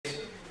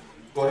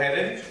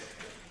coherent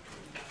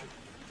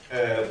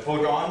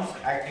photons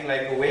acting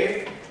like a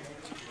wave.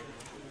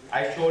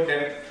 I showed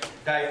them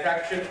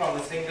diffraction from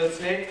a single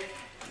slit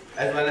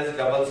as well as a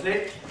double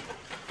slit.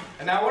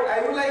 And now what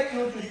I would like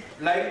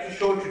to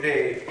show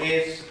today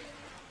is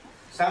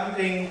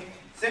something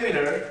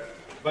similar,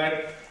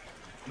 but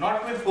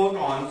not with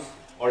photons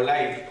or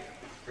light,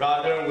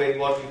 rather with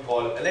what we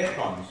call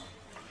electrons.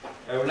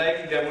 I would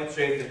like to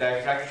demonstrate the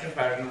diffraction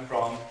pattern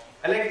from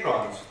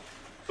electrons.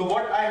 So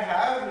what I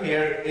have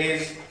here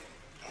is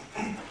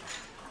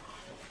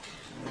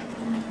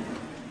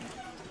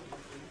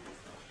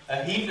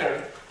a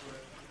heater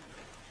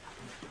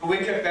to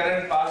which a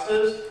current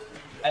passes.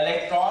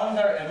 Electrons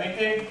are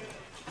emitted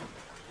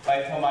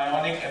by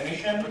thermionic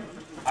emission.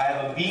 I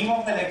have a beam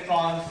of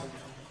electrons,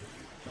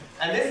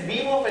 and this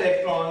beam of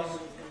electrons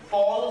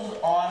falls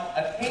on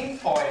a thin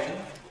foil,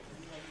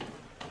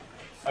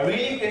 a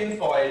really thin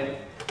foil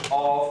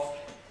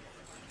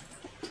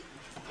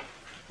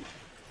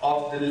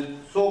of the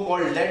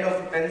so-called lead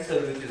of a pencil,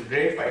 which is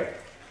graphite.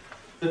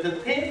 So the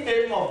thin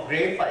film of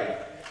graphite.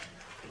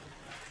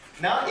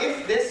 Now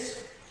if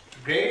this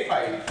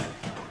graphite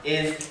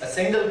is a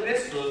single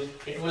crystal,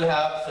 it will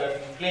have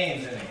certain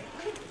planes in it,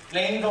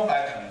 planes of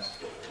atoms.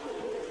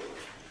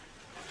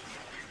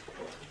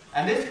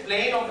 And this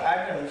plane of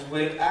atoms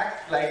will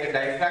act like a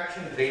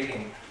diffraction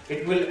grating.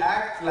 It will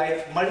act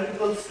like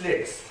multiple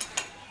slits,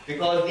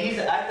 because these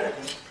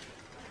atoms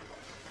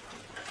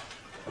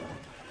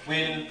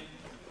will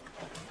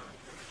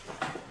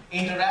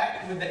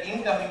interact with the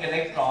incoming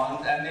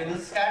electrons and they will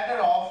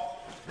scatter off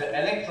the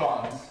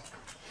electrons.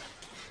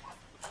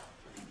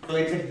 So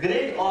it's a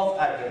grid of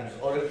atoms,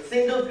 or a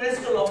single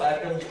crystal of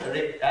atoms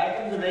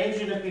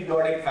arranged in a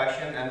periodic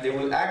fashion, and they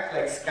will act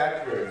like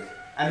scatterers.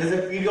 And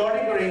there's a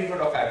periodic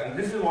arrangement of atoms.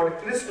 This is what a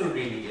crystal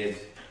really is.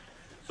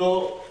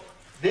 So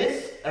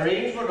this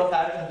arrangement of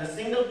atoms, the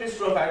single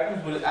crystal of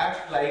atoms, will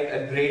act like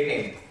a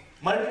grating,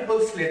 multiple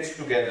slits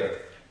together.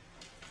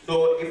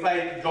 So if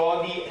I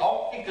draw the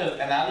optical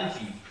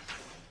analogy,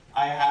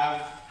 I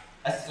have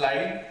a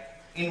slide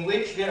in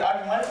which there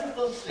are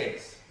multiple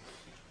slits.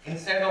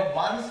 Instead of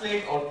one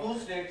slit or two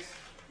slits,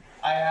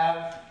 I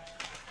have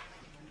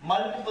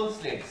multiple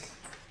slits,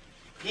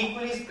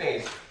 equally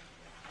spaced,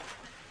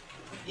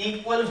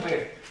 equal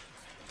width.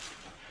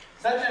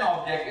 Such an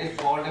object is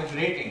called a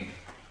grating.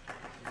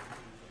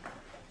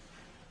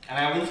 And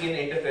I will see an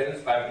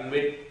interference pattern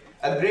with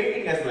a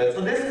grating as well.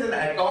 So this is an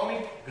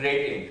atomic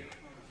grating,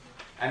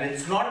 and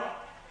it's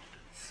not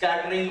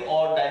scattering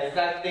or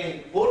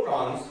diffracting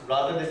photons,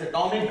 rather this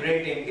atomic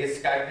grating is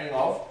scattering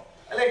of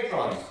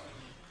electrons.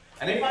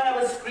 And if I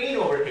have a screen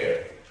over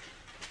here,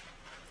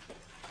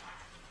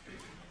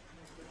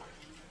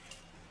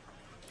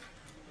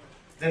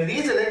 then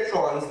these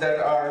electrons that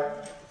are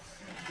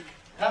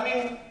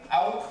coming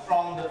out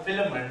from the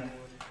filament,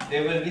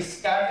 they will be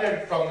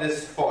scattered from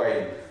this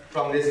foil,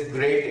 from this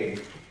grating,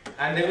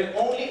 and they will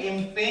only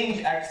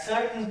impinge at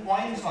certain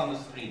points on the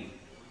screen.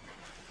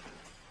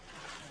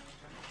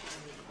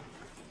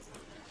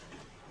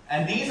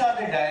 And these are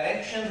the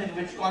directions in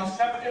which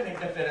constructive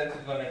interference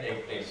is going to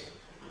take place.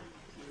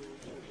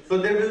 So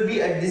there will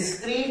be a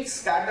discrete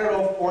scatter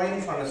of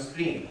points on a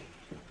screen.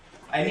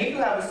 I need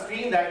to have a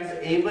screen that is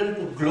able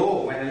to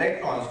glow when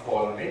electrons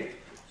fall on it.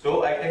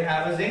 So I can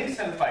have a zinc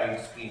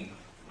sulfide screen,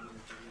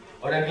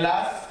 or a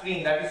glass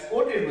screen that is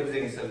coated with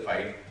zinc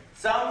sulfide,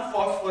 some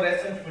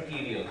phosphorescent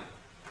material.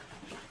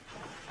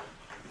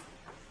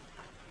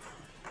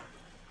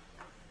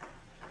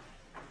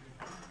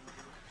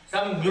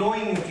 Some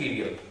glowing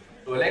material.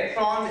 So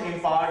electrons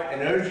impart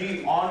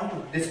energy onto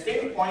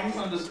distinct points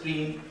on the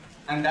screen,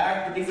 and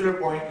that particular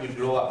point will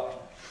glow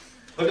up.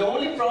 But the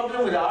only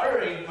problem with our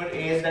arrangement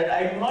is that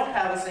I do not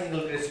have a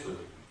single crystal.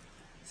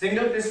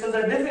 Single crystals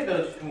are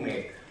difficult to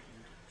make.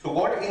 So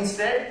what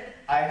instead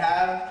I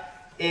have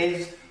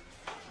is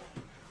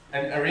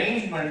an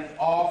arrangement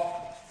of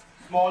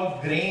small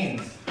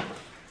grains,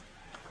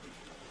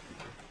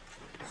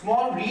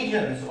 small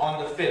regions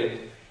on the film.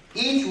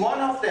 Each one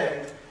of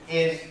them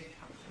is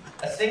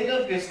a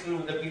single crystal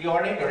with a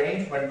periodic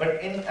arrangement,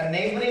 but in a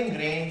neighboring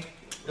grain,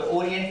 the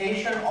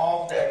orientation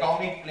of the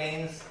atomic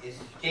planes is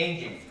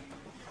changing.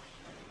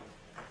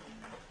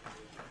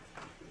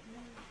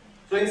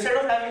 So instead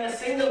of having a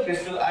single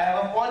crystal, I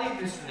have a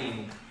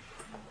polycrystalline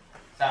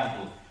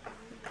sample.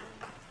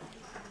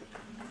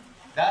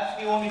 That's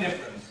the only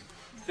difference.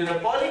 So in a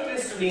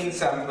polycrystalline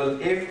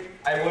sample, if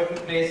I were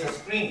to place a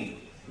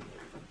screen,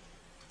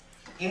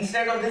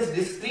 instead of this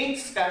discrete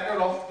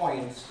scatter of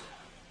points,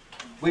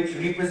 which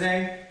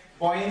represent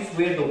points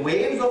where the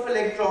waves of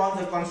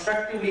electrons are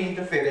constructively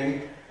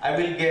interfering, I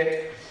will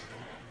get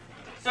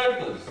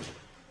circles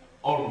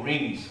or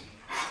rings.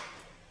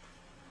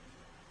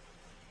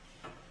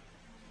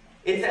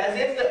 It's as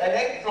if the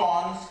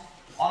electrons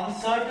on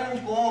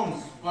certain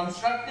cones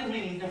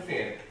constructively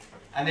interfere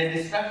and they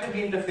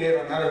destructively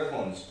interfere on other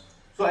cones.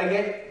 So I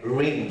get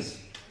rings.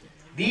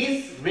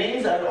 These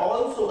rings are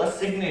also a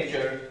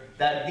signature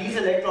that these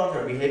electrons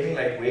are behaving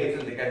like waves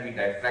and they can be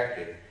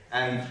diffracted.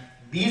 And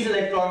these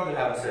electrons will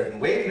have a certain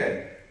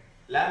wavelength.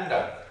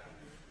 lambda.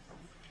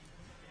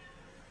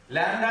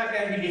 Lambda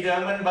can be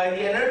determined by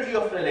the energy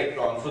of the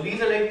electrons. So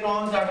these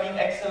electrons are being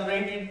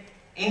accelerated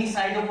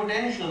inside a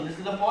potential. This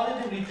is a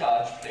positively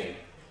charged plate,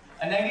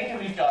 a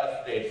negatively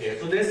charged plate here.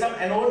 So there is some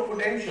anode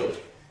potential.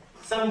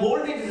 Some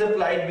voltage is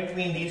applied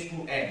between these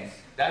two ends.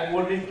 That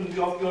voltage will be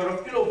of the order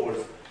of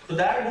kilovolts. So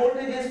that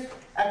voltage is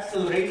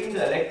accelerating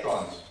the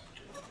electrons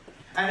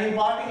and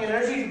imparting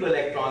energy to the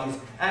electrons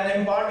and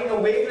imparting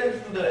a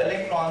wavelength to the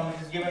electrons,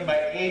 which is given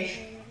by h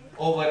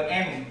over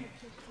m,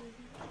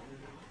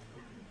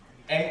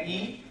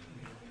 me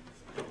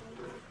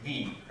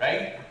v,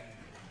 right?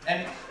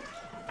 And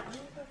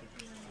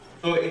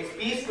so it's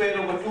p square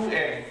over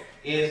 2m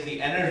is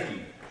the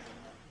energy.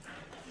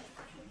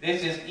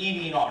 This is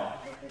ev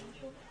naught.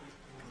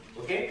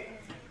 Okay?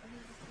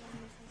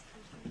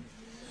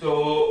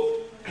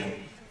 So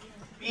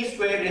p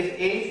square is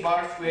h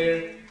bar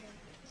square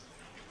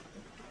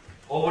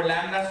over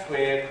lambda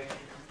square,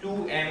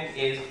 2m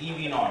is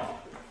ev naught.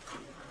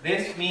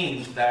 This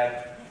means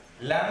that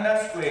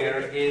lambda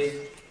square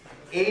is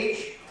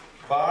h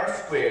bar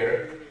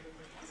square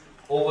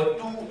over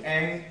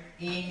 2m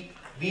e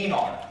v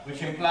naught,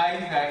 which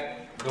implies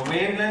that the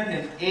wavelength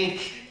is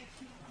h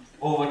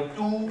over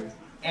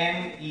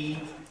 2m e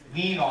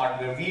v naught,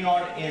 where v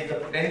naught is the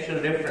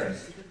potential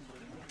difference.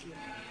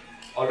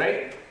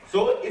 Alright?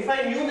 So if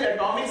I knew the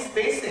atomic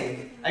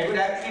spacing, I could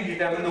actually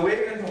determine the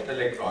wavelength of the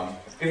electrons.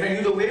 If I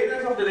knew the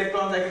wavelength of the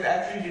electrons, I could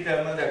actually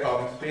determine the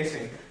atomic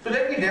spacing. So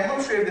let me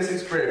demonstrate this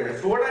experiment.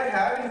 So what I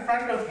have in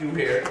front of you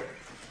here,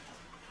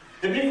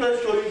 let me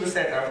first show you the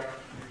setup.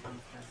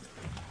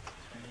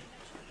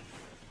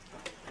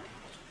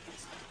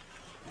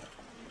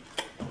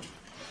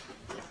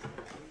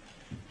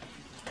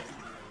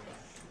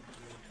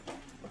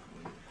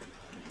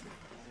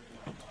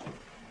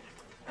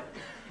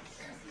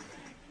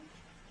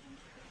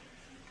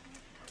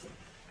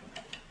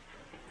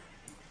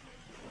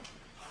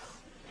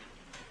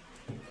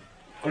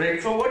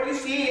 Alright, so what you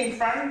see in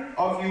front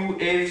of you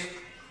is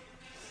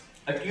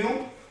a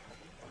tube.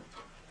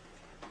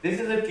 This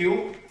is a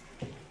tube,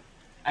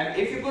 and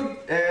if you could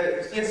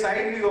see a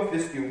side view of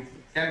this tube,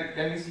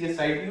 can we see a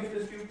side view of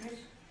this tube, please?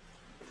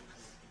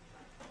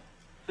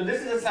 So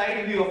this is a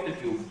side view of the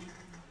tube.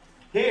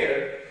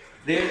 Here,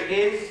 there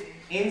is,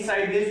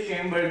 inside this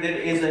chamber, there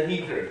is a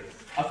heater,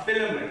 a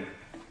filament,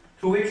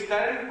 through which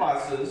current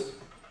passes,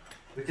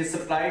 which is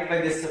supplied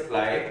by this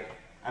supply,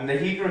 and the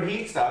heater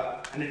heats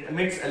up and it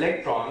emits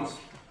electrons,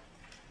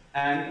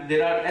 and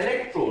there are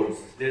electrodes.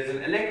 There's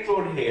an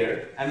electrode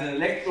here and an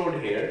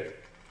electrode here.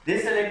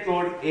 This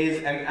electrode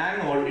is an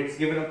anode. It's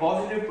given a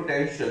positive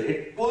potential.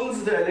 It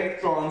pulls the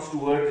electrons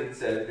towards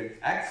itself. It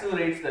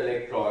accelerates the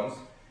electrons.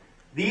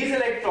 These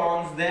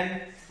electrons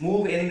then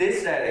move in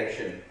this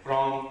direction,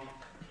 from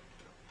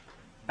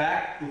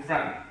back to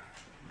front,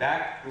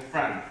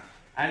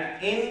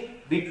 and in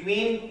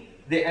between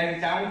they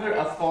encounter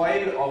a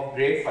foil of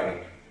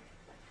graphite.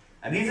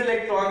 And these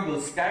electrons will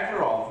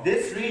scatter off.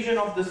 This region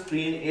of the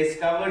screen is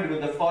covered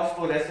with a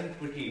phosphorescent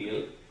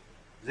material,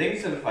 zinc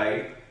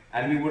sulfide,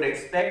 and we would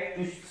expect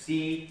to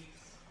see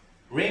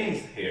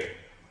rings here.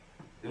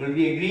 There will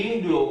be a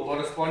green glow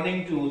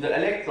corresponding to the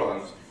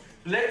electrons.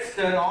 So let's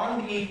turn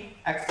on the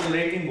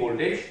accelerating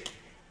voltage.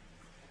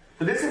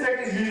 So this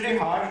effect is usually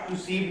hard to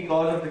see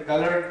because of the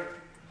color,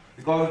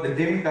 because of the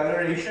dim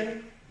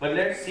coloration, but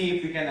let's see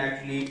if we can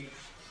actually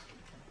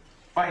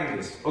find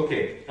this.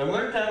 Okay, so I'm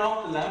going to turn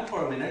off the lamp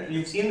for a minute.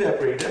 You've seen the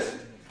apparatus,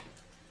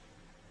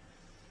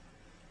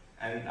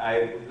 and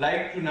I would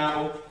like to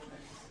now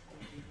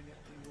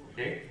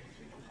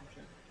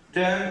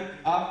turn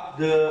up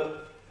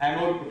the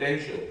anode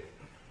potential.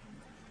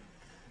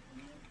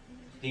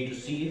 Need to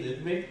see a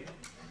little bit.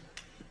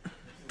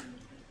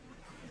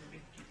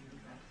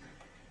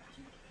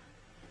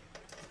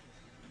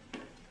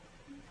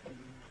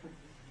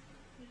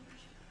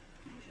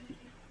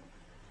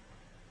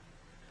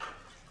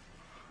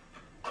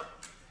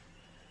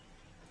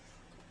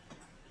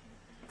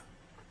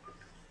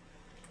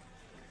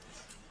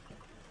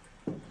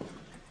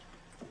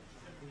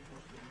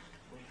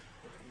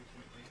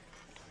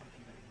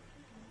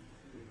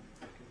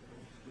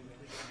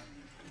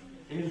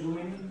 Can you zoom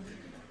in?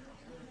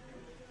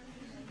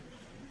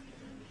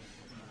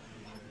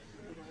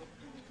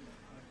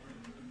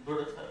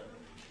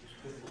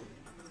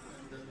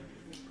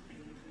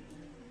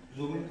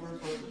 Zoom in for a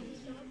second.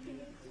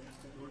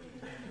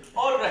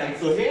 Alright,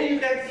 so here you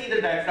can see the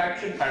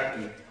diffraction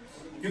pattern.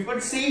 You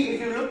could see,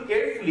 if you look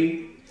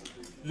carefully,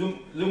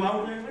 zoom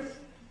out a little bit.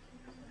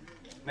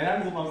 May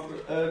I zoom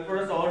out?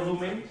 Thoda sa aur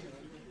zoom in.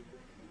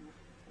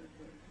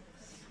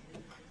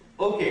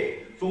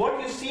 Okay, so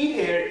what you see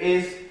here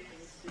is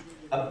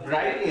a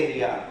bright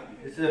area.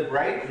 This is a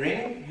bright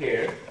ring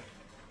here,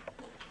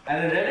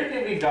 and a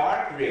relatively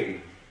dark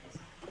ring.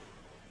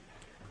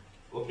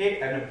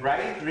 Okay, and a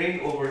bright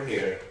ring over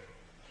here.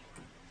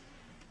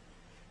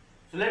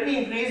 So let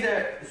me increase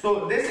that.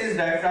 So this is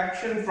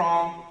diffraction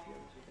from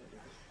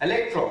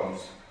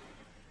electrons.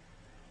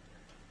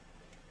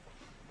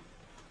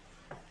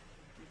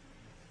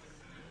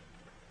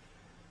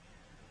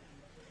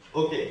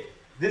 Okay,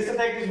 this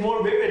effect is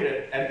more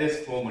vivid at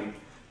this moment.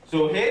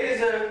 So here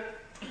is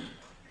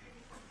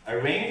a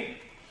ring,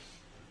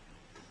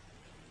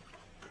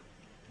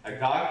 a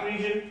dark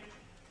region,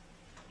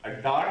 a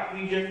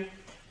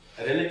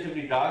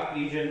relatively dark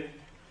region,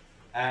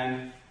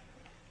 and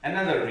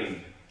another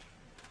ring.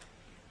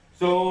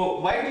 So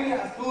why do we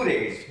have two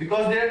rings?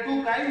 Because there are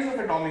two kinds of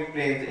atomic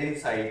planes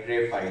inside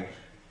graphite.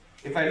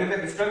 If I look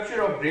at the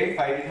structure of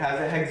graphite, it has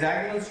a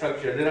hexagonal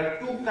structure. There are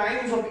two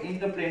kinds of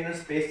interplanar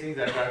spacings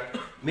that are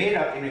made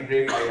up in a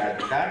graphite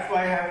atom. That's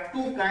why I have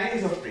two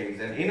kinds of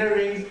rings, an inner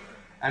ring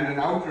and an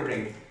outer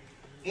ring.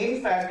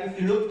 In fact, if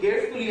you look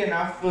carefully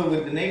enough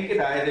with the naked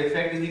eye, the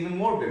effect is even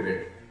more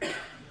vivid.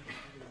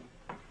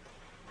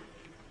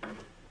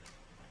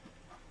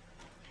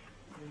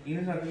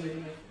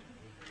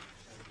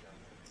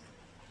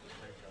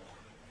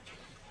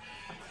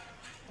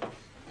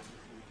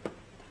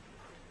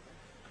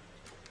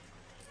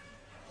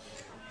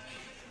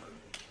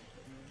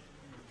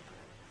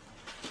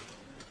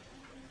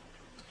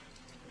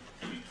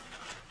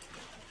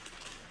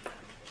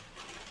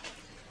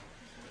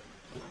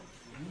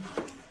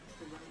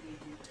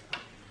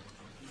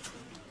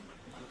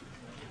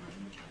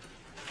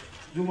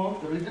 Zoom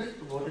out,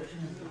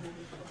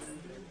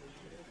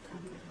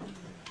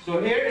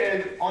 so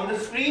here on the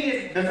screen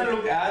it doesn't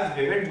look as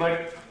vivid,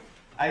 but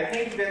I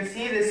think you can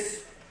see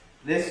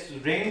this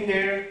ring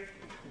here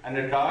and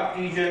a dark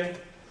region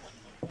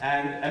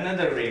and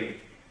another ring.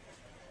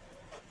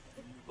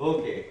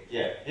 Okay,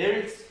 yeah, here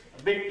it's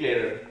a bit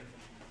clearer.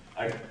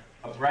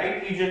 A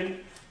bright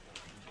region.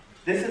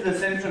 This is the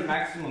central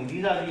maximum.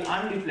 These are the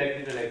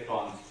undeflected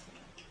electrons.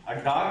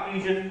 A dark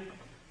region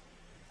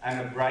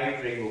and a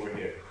bright ring over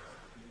here.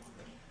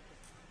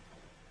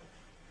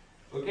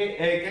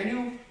 Okay, can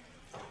you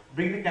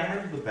bring the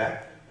camera to the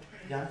back?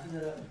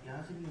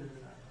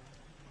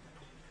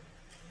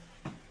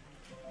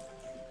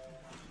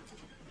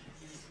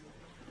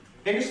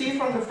 Can you see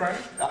from the front?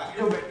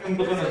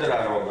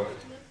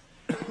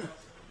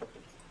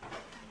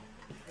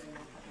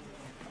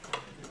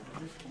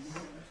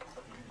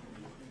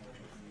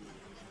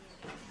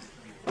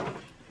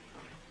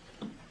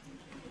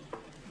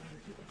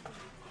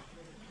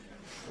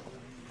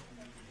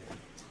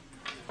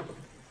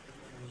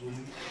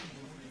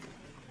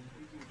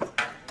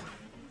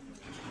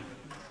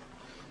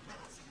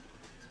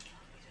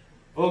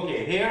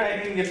 Okay, here I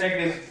think the effect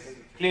is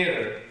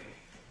clearer.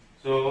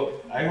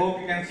 So I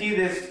hope you can see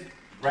this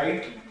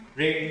bright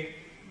ring,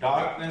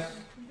 darkness,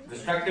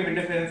 destructive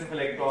interference of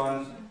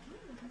electrons,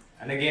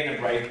 and again a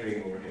bright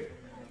ring over here.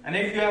 And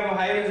if you have a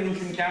high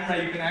resolution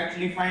camera, you can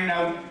actually find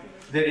out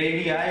the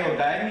radii or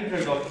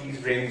diameters of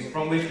these rings,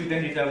 from which you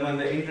can determine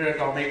the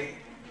interatomic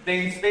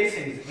plane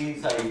spacings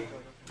inside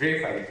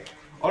graphite.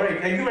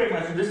 Alright, thank you very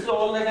much. So this is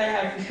all that I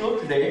have to show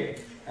today,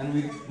 and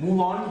we move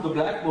on to the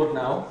blackboard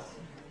now.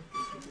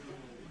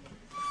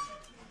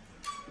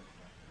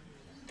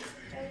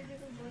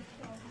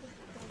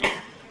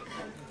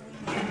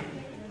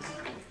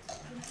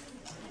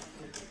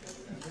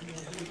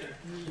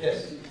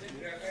 Yes.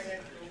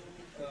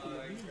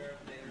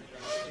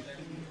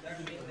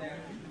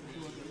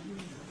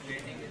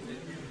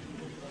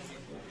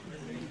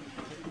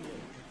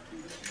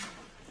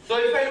 So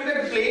if I look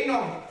at the plane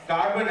of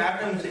carbon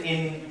atoms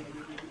in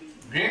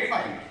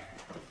graphite,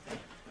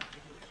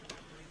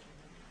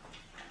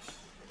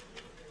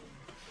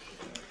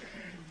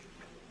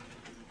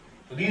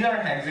 so these are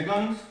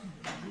hexagons.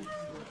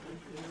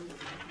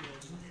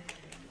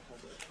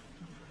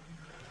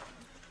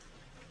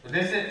 So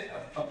this is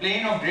a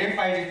plane of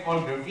graphite is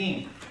called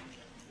graphene.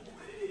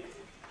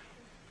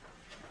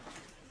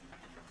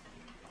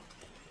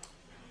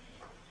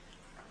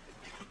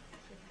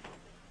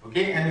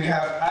 Okay, and we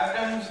have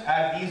atoms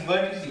at these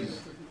vertices.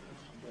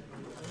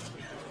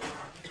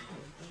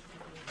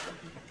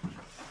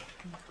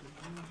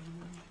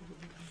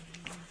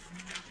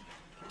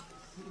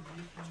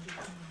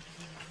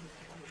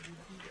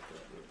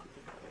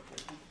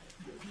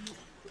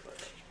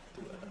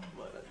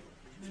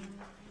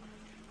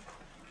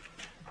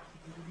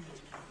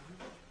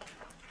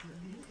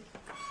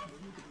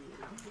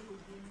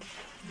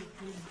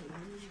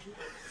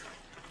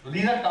 So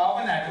these are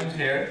carbon atoms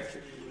here.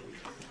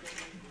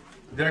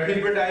 They are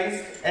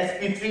hybridized,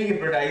 sp3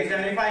 hybridized,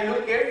 and if I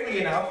look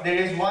carefully enough, there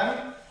is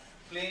one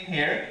plane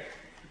here.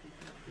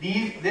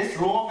 This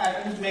row of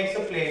atoms makes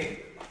a plane.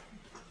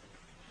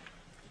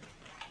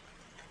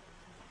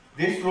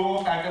 This row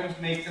of atoms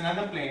makes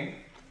another plane.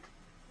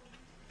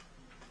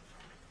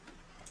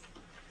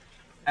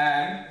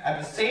 And at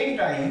the same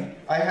time,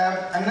 I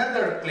have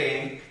another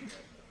plane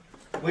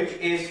which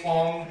is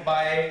formed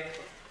by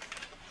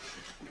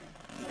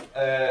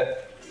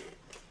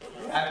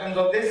atoms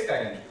of this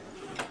kind.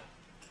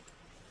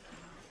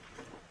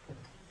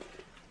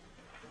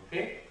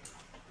 Okay.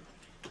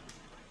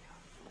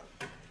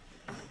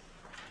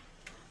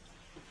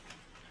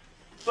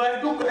 So I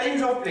have two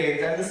kinds of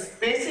planes, and the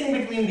spacing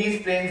between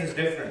these planes is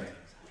different.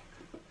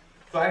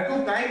 So I have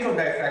two kinds of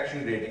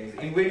diffraction gratings,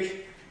 in which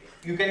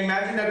you can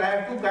imagine that I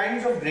have two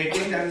kinds of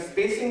gratings and the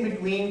spacing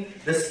between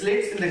the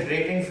slits in the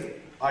gratings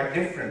are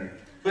different.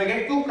 So I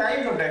get two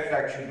kinds of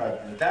diffraction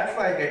patterns. That's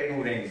why I get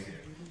two rings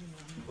here.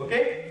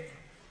 Okay?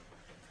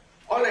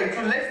 Alright,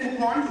 so let's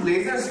move on to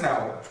lasers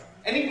now.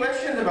 Any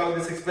questions about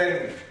this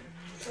experiment?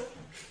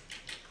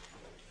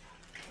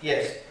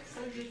 Yes?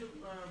 Sir ये जो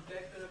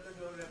black colour का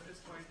जो reference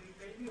point है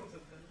कहीं भी हो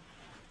सकता है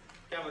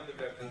क्या मतलब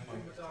रेफरेंस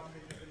पॉइंट? मतलब आपने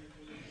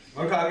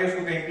मैं उठा के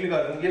उसको कहीं क्लिक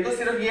कर दूं. ये तो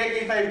सिर्फ ये है कि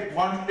if I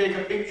want to take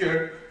a picture,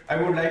 I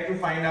would like to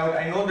find out,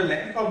 I know the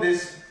length of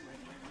this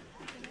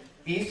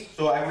piece,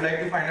 so I would like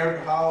to find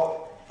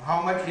out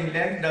how much in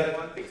length does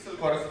one pixel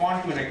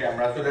correspond to in a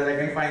camera so that I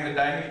can find the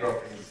diameter of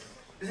it.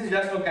 This is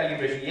just for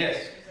calibration,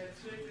 yes.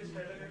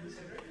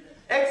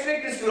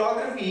 X-ray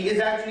crystallography is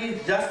actually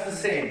just the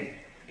same.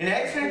 In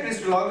X-ray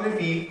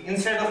crystallography,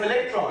 instead of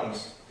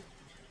electrons,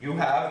 you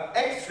have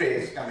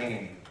X-rays coming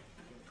in.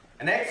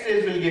 And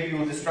X-rays will give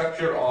you the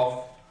structure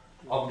of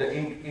the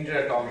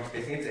interatomic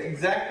spacing. It's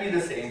exactly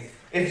the same.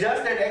 It's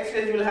just that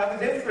X-rays will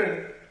have a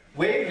different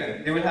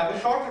wavelength. They will have a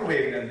shorter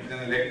wavelength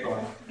than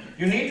electrons.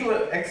 You need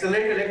to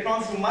accelerate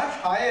electrons to much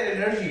higher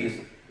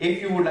energies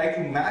if you would like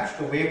to match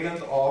the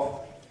wavelength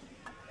of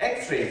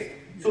X-rays.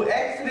 So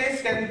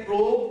X-rays can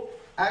probe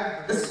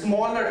at the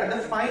smaller, at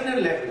the finer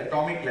level,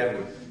 atomic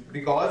level,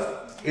 because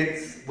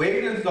its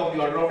wavelengths of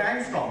the order of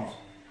angstroms.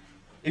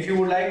 If you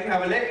would like to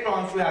have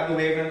electrons to have the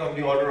wavelength of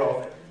the order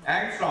of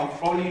angstroms,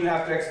 probably you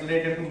have to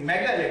accelerate them to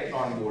mega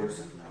electron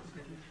volts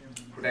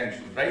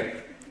potential,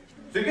 right?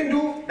 So you can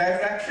do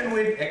diffraction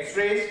with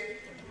X-rays,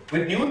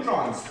 with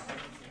neutrons,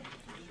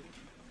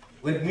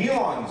 with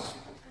muons,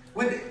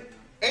 with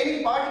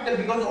any particle,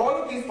 because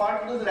all of these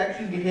particles are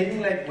actually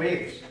behaving like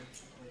waves.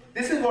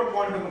 This is what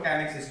quantum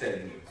mechanics is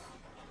telling you.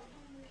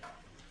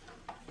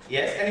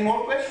 Yes, any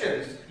more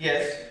questions?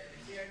 Yes.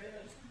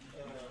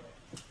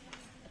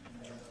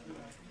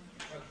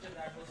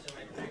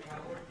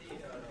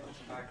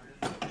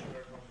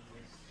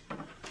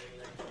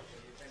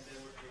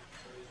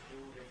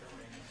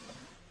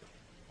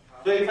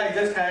 So if I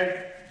just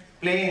had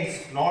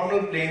planes,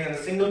 normal planes and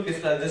a single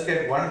crystal, I'll just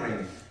get one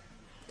ring.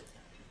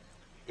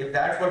 If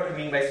that's what you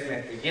mean by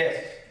symmetry, yes.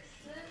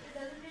 Sir, it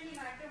doesn't really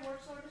matter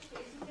what sort of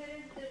spacing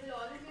there will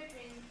always get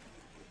rings.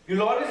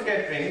 You'll always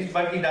get rings,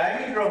 but the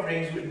diameter of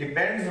rings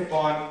depends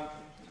upon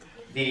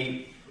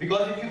it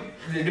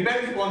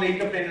depends upon the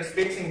interplanar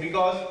spacing,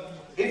 because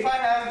if I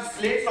have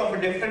slits of a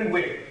different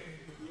width,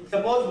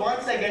 suppose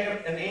once I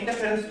get an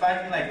interference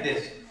pattern like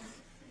this,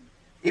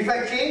 if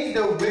I change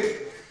the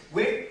width,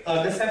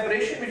 the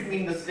separation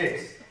between the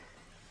slits,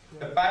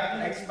 the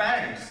pattern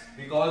expands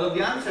because of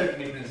the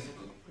uncertainty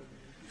principle.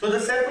 So the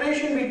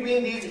separation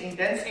between these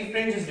intensity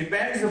fringes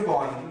depends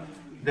upon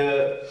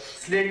the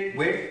slit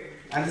width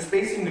and the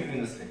spacing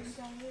between the slits.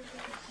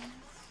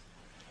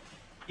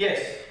 Yes?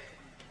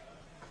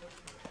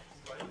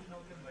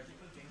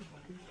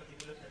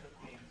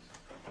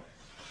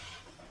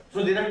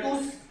 So there are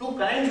two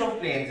kinds of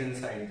planes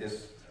inside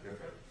this.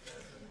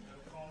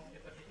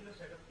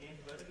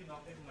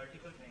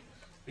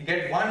 You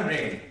get one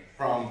ring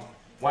from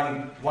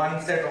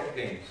one set of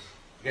planes.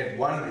 You get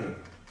one ring.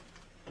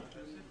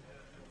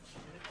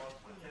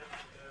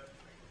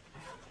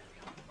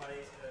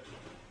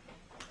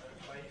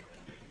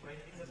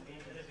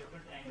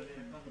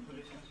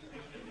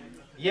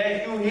 Yeah,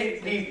 if you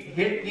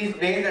hit these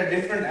planes at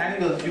different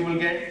angles, you will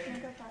get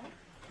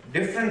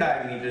different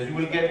diameters. You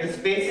will get the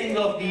spacing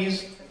of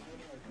these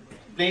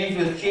planes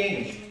will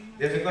change.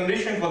 There's a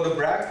condition called the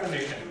Bragg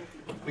condition,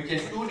 which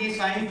is 2d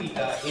sine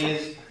theta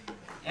is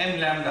m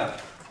lambda.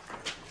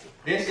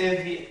 This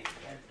is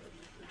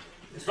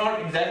it's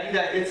not exactly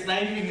that, it's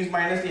 90 degrees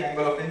minus the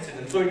angle of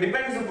incidence. So it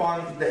depends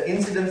upon the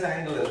incidence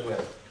angle as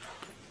well.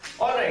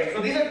 Alright,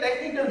 so these are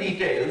technical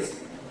details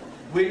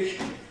which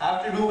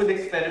have to do with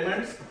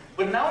experiments.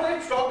 But now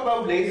let's talk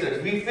about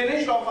lasers. We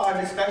finished off our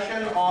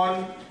discussion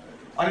on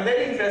a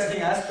very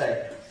interesting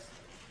aspect.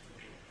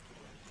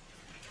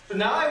 So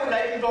now I would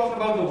like to talk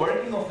about the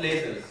working of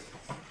lasers.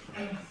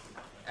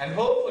 And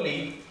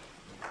hopefully,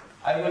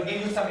 I will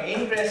give you some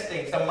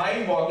interesting, some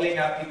mind-boggling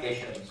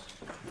applications.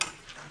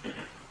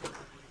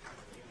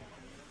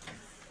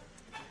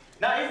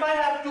 Now, if I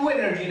have two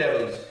energy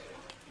levels,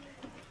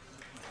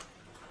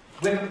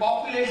 with a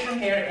population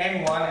here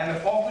N1 and a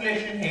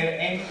population here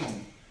N2,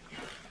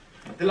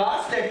 the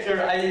last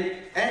lecture I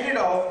ended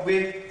off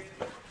with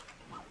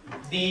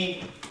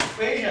the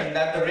equation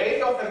that the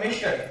rate of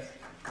emission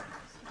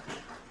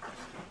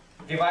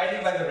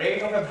divided by the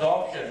rate of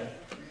absorption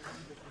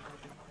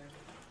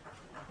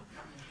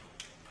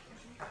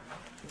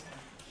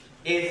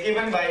is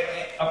given by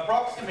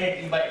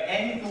approximately by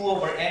N2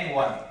 over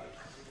N1.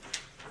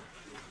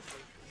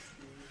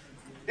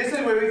 This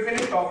is where we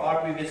finished off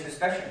our previous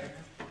discussion.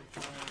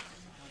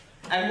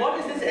 And what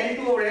is this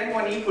N2 over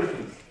N1 equal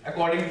to,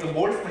 according to the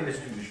Boltzmann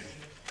distribution?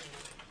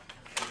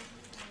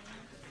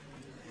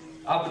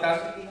 आप बता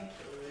सकती हैं?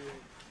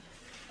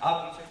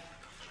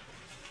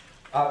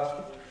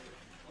 आप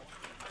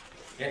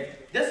yeah,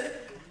 just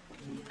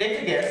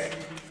take a guess.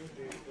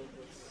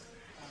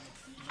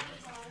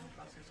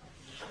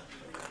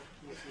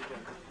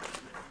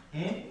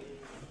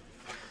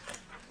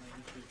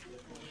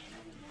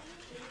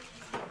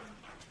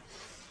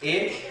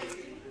 H,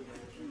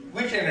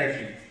 which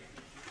energy?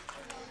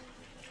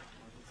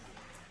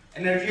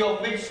 Energy of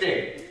which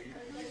state?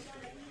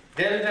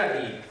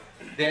 Delta E.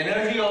 The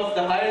energy of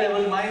the higher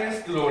level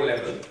minus the lower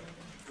level.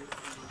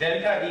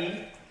 Delta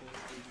E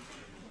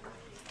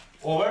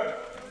over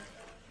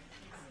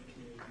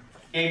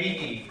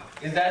kBT.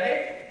 Is that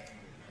it?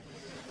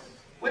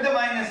 With the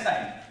minus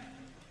sign.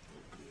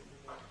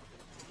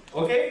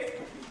 Okay?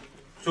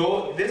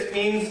 So this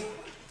means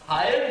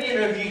higher the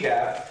energy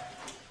gap,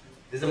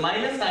 there's a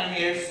minus sign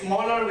here,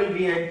 smaller will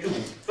be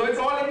N2. So it's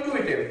all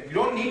intuitive. You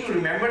don't need to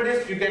remember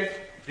this. You can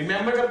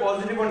remember the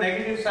positive or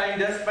negative sign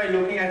just by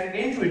looking at it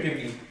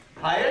intuitively.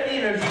 Higher the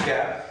energy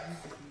gap,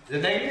 the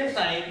negative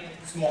sign,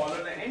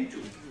 smaller the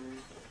N2.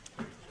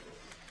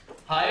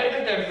 Higher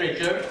the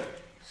temperature,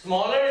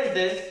 smaller is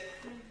this,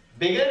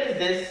 bigger is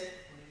this,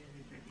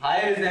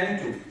 higher is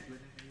N2.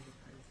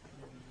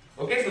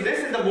 Okay, so this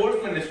is the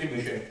Boltzmann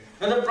distribution.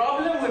 Now the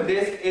problem with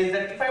this is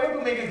that if I were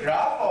to make a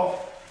graph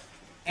of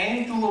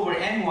N2 over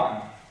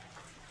N1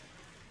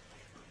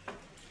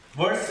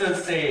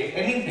 versus say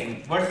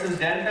anything versus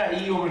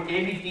delta E over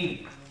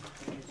kBT,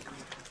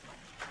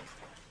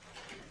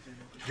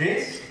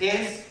 this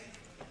is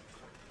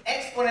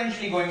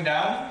exponentially going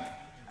down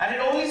and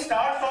it only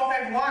starts off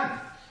at 1.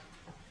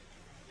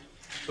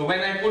 So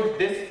when I put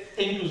this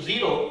thing to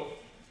 0,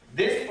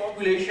 this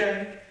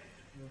population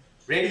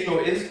ratio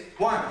is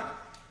 1.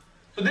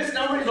 So this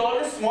number is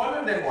always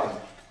smaller than 1.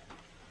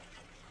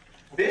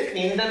 This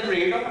means that the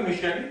rate of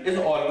emission is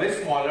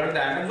always smaller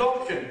than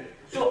absorption.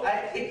 So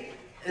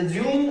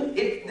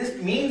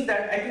this means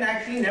that I can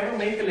actually never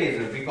make a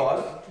laser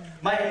because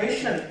my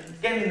emission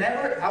can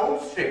never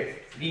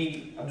outstrip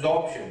the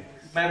absorption.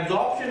 My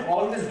absorption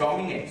always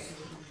dominates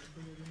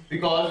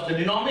because the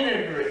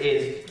denominator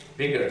is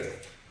bigger.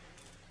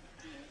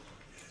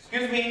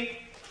 Excuse me,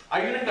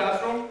 are you in a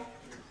classroom?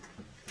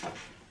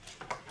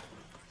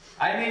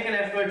 I make an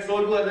effort,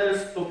 so do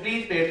others, so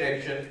please pay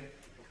attention.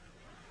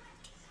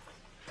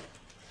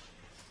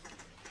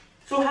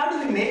 So how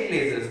do we make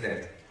lasers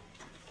then?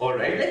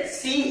 Alright, let's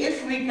see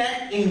if we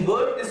can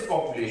invert this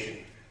population.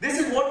 This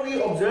is what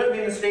we observe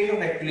in a state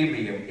of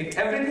equilibrium. If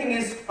everything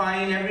is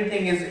fine,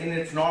 everything is in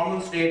its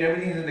normal state,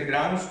 everything is in the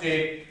ground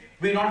state,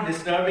 we're not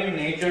disturbing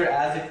nature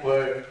as it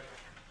were.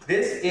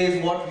 This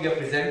is what we are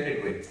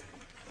presented with.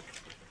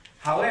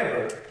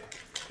 However,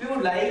 we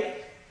would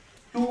like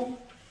to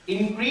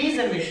increase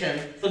emission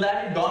so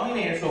that it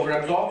dominates over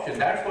absorption.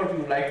 That's what we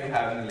would like to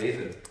have in a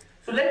laser.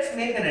 So let's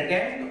make an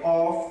attempt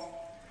of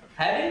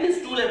having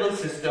this two-level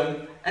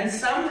system and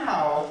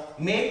somehow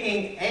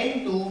making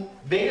N2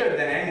 bigger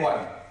than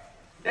N1.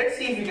 Let's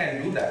see if we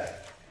can do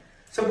that.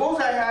 Suppose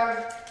I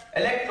have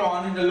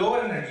electrons in the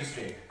lower energy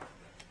state.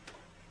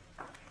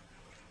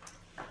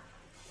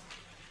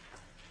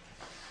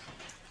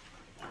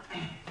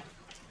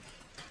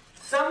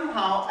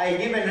 Somehow I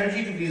give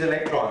energy to these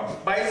electrons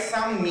by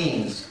some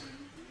means.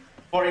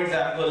 For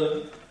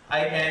example,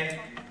 I can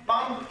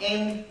pump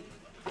in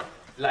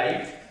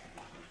light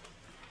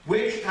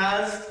which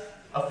has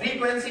a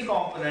frequency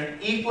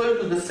component equal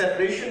to the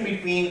separation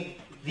between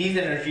these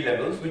energy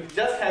levels, which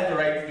just has the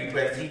right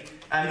frequency,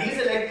 and these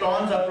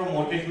electrons are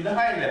promoted to the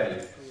higher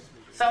level.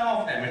 Some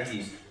of them at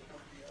least.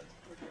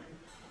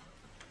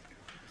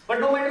 But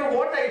no matter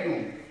what I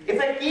do, if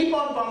I keep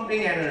on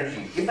pumping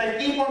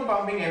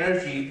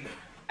energy,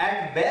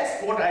 at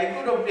best what I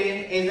could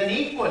obtain is an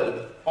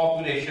equal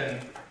population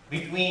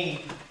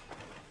between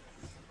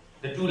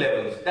the two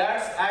levels.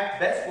 That's at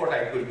best what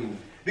I could do.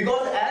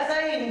 Because as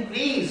I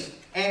increase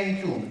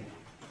N2,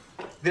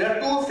 there are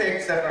two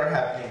effects that are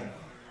happening.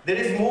 There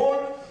is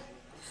more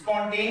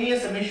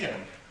spontaneous emission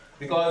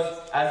because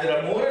as there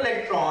are more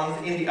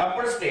electrons in the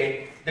upper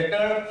state, the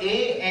term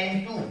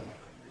AN2,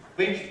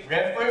 which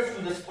refers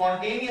to the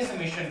spontaneous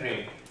emission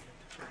rate,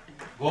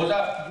 goes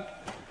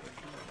up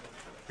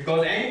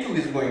because N2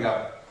 is going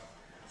up.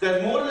 So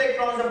as more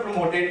electrons are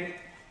promoted,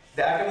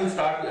 the atom will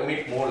start to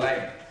emit more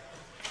light.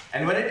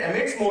 And when it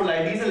emits more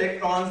light, these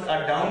electrons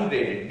are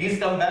downgraded. These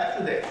come back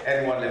to the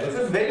N1 level.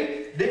 So it's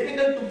very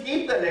difficult to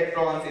keep the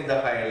electrons in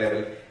the higher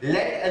level,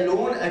 let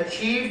alone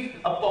achieve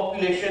a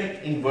population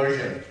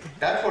inversion.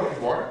 That's what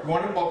we want. We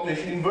want a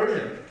population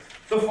inversion.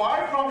 So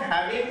far from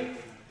having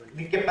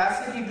the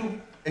capacity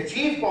to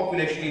achieve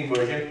population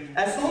inversion,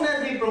 as soon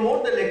as we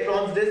promote the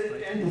electrons,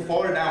 this tend to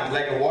fall down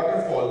like a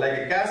waterfall, like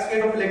a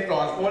cascade of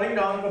electrons falling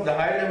down from the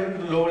higher level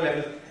to the lower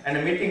level and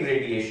emitting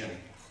radiation.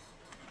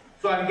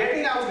 So I'm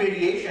getting out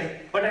radiation,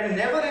 but I'm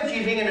never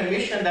achieving an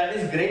emission that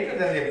is greater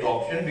than the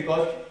absorption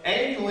because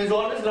N2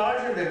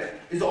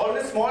 is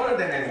always smaller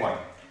than N1.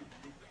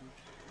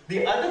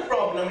 The other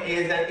problem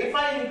is that if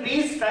I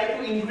try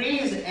to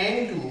increase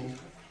N2,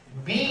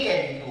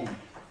 BN2,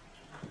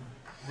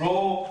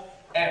 rho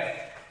F,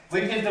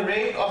 which is the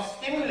rate of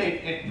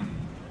stimulated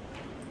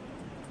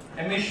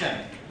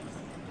emission,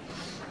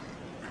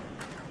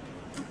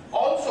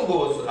 also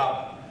goes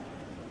up.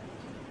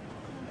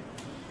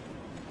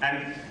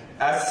 And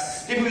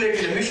as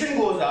stimulated emission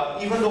goes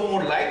up, even though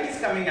more light is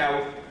coming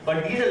out,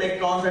 but these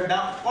electrons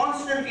are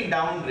constantly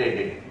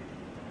downgraded.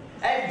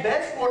 At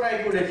best, what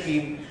I could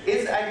achieve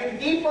is I can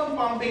keep on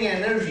pumping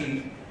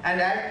energy, and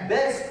at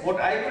best,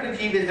 what I could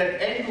achieve is that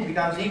N2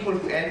 becomes equal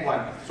to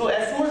N1. So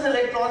as soon as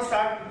electrons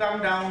start to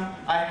come down,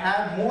 I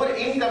have more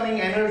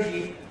incoming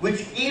energy,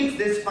 which keeps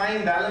this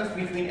fine balance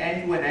between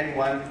N2 and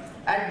N1.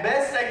 At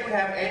best, I could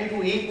have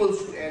N2 equals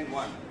to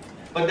N1.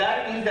 But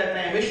that means that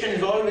my emission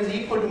is always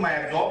equal to my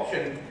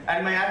absorption,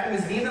 and my atom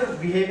is neither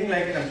behaving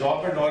like an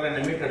absorber nor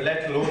an emitter,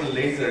 let alone a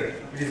laser,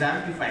 which is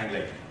amplifying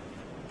light.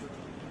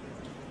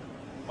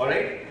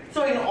 Alright?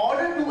 So in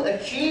order to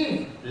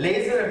achieve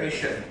laser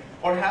emission,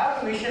 or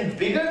have emission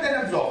bigger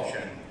than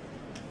absorption,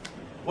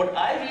 what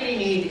I really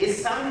need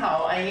is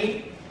somehow I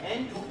need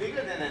N2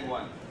 bigger than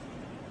N1.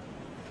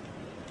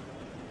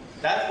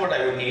 That's what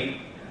I would need.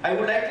 I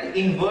would like to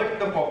invert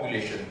the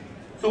population.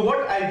 So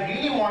what I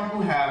really want to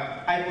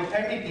have,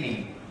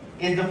 hypothetically,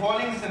 is the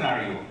following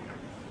scenario.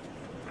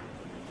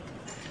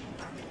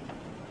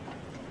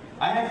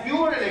 I have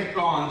fewer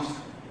electrons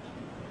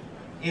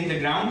in the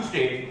ground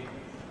state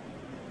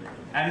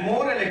and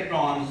more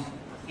electrons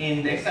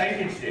in the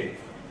excited state.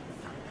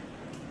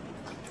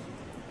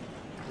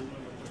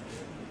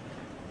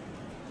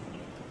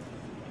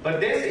 But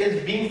this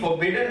is being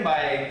forbidden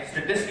by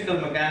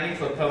statistical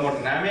mechanics or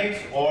thermodynamics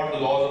or the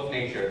laws of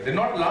nature. They're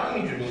not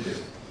allowing me to do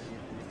this.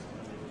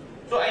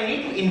 So I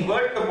need to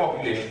invert the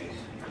populations.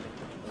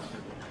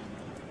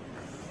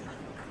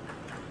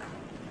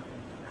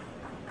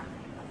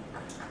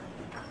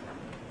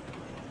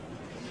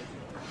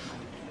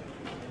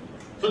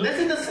 So this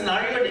is the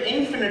scenario at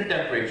infinite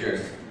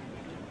temperatures,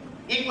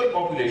 equal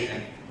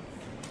population.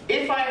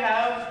 If I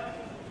have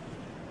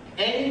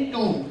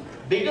N2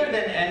 bigger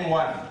than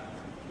N1,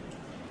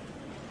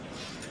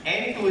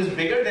 N2 is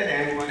bigger than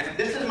N1, and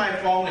this is my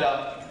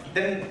formula,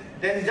 then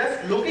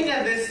just looking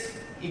at this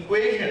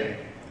equation,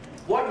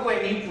 what do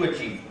I need to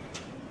achieve?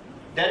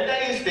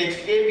 Delta E is fixed,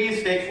 KB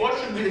is fixed, what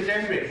should be the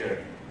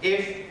temperature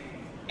if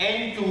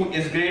N2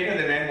 is greater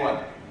than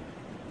N1?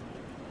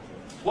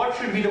 What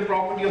should be the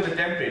property of the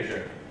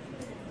temperature?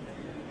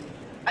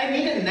 I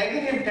need a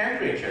negative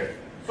temperature.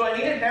 So I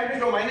need a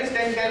temperature of minus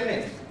 10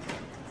 kelvins.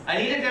 I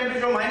need a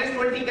temperature of minus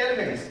 20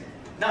 kelvins.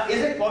 Now,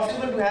 is it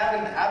possible to have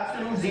an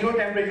absolute zero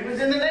temperature which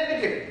is in the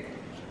negative?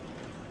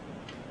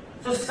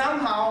 So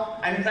somehow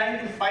I'm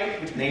trying to fight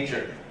with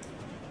nature.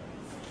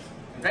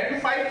 I'm trying to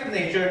fight with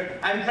nature.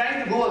 I'm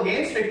trying to go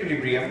against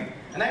equilibrium,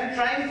 and I'm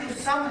trying to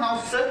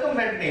somehow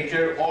circumvent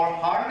nature or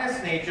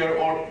harness nature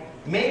or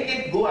make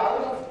it go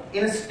out of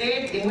in a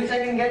state in which I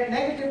can get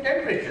negative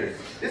temperatures.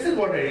 This is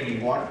what I really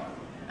want,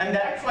 and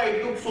that's why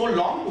it took so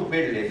long to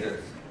build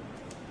lasers.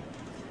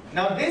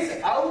 Now this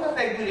out of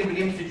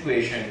equilibrium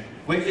situation,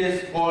 which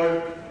is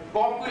called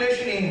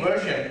population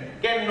inversion,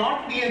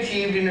 cannot be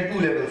achieved in a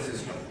two-level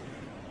system.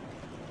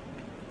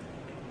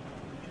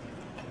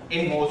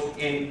 In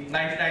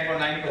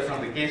 99.9%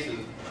 of the cases.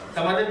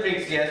 Some other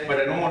tricks, yes, but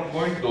I don't want to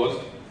go into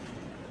those.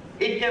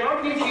 It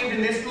cannot be achieved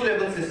in this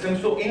two-level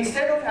system, so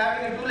instead of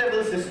having a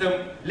two-level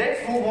system,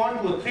 let's move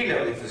on to a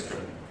three-level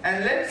system.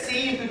 And let's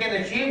see if we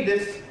can achieve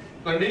this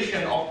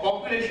condition of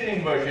population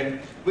inversion,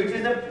 which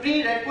is a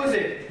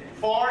prerequisite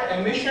for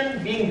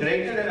emission being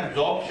greater than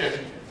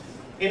absorption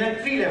in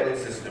a three-level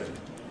system.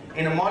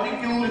 In a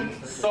molecule,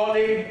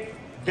 solid,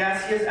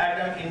 gaseous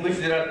atom in which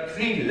there are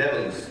three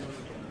levels.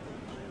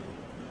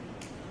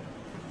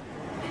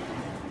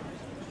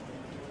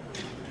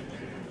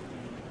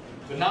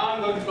 So now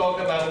I'm going to talk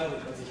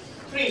about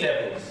three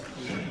levels.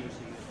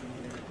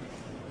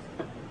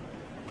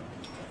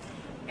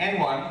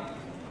 N1,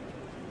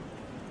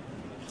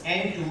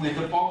 N2 is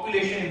the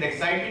population in the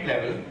excited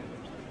level.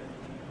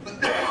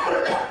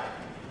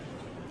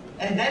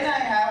 And then I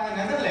have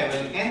another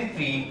level,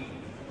 N3,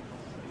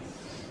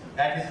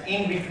 that is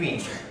in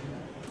between.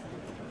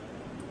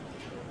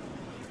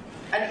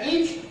 And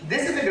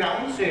this is the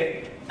ground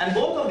state, and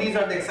both of these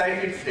are the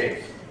excited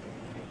states.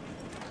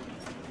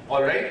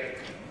 Alright?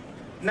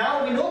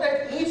 Now we know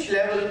that each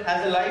level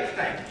has a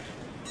lifetime,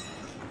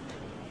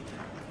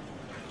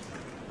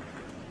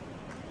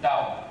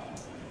 tau.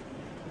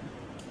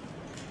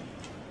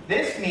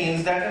 This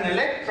means that an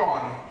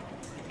electron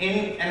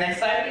in an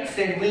excited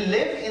state will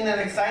live in an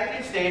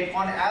excited state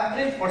on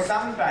average for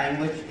some time,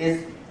 which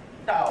is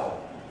tau,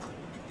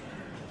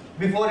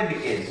 before it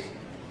decays.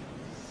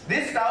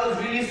 This tau is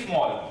really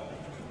small.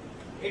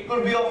 It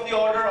could be of the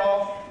order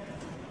of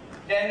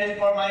 10 to the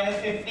power minus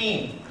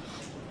 15.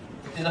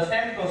 Which is a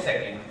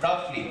femtosecond,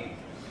 roughly.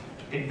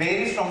 It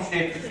varies from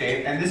state to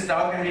state, and this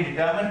tau can be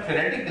determined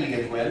theoretically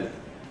as well,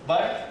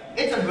 but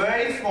it's a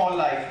very small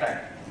lifetime.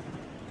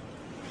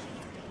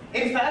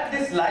 In fact,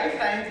 this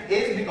lifetime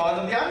is because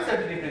of the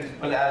uncertainty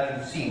principle, as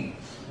you've seen.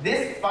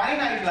 This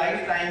finite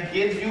lifetime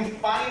gives you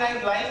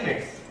finite line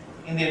widths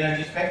in the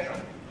energy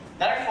spectrum.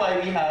 That's why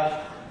we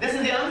have, this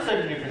is the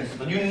uncertainty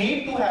principle. You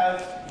need to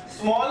have,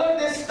 smaller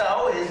this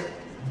tau is,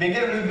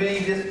 bigger will be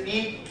this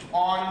peak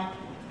on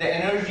the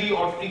energy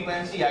or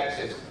frequency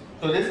axis.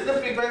 So this is the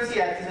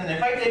frequency axis, and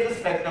if I take the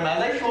spectrum,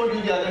 as I showed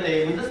you the other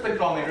day with the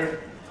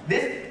spectrometer,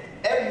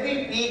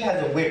 every peak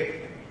has a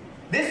width.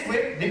 This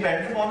width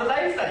depends upon the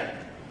lifetime.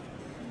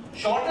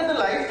 Shorter the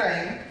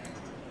lifetime,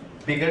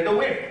 bigger the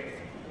width.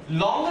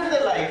 Longer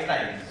the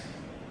lifetimes,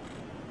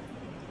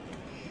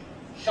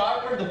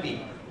 sharper the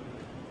peak.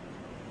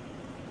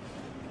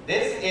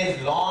 This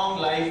is long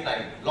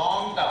lifetime,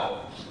 long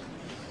tau.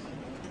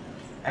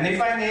 And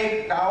if I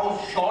make tau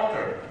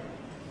shorter,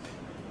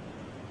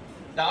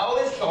 tau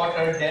is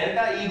shorter,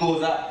 delta E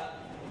goes up,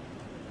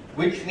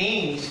 which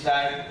means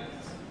that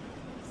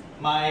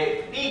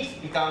my peaks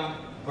become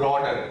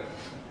broader.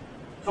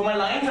 So my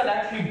lines are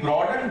actually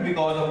broadened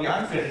because of the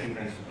uncertainty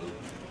principle.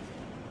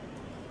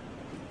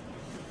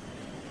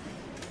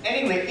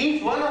 Anyway,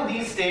 each one of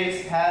these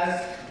states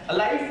has a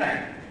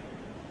lifetime.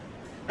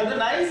 Now the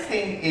nice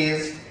thing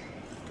is,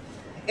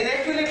 in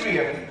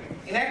equilibrium,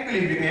 if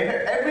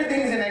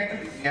everything is in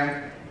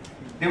equilibrium,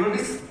 there will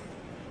be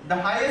the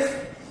highest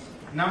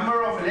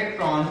number of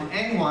electrons,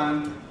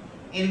 N1,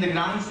 in the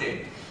ground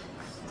state.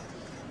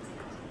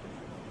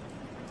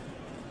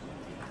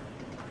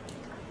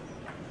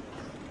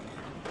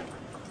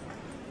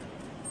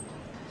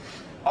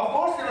 Of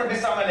course, there will be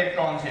some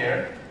electrons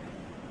here,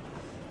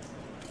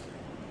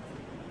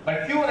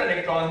 but fewer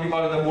electrons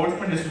because of the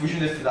Boltzmann distribution.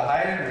 This is the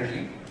higher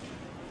energy,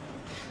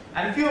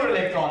 and fewer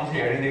electrons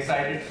here in the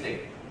excited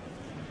state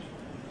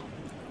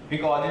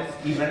because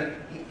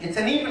it's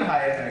an even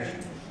higher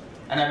energy.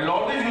 And I will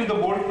always use the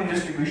Boltzmann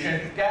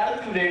distribution to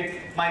calculate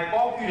my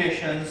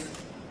populations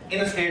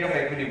in a state of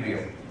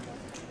equilibrium.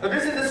 So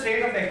this is the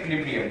state of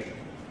equilibrium.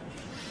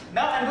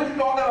 Now I'm going to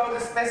talk about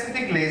a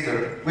specific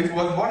laser, which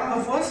was one of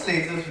the first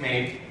lasers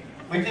made,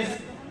 which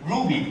is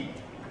ruby,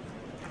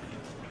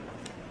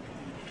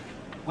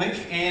 which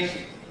is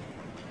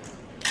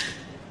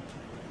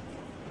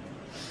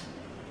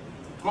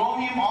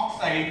chromium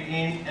oxide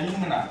in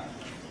alumina.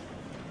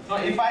 So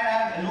if I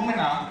have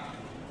alumina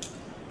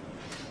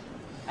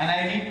and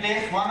I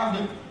replace one of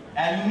the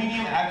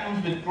aluminium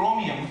atoms with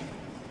chromium,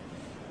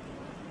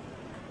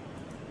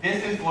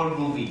 this is called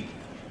ruby.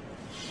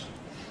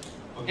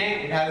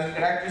 Okay, it has a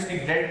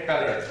characteristic red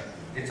color.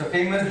 It's a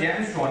famous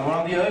gemstone,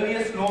 one of the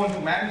earliest known to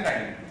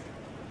mankind.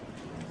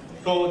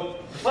 So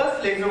the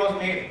first laser was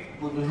made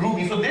with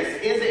ruby. So this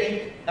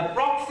is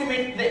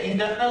approximate the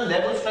internal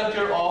level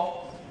structure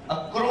of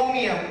a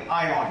chromium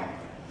ion.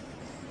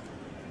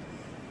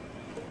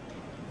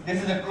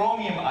 This is a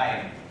chromium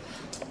ion.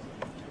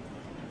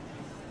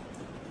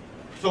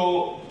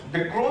 So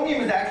the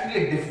chromium is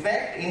actually a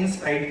defect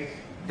inside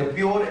the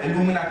pure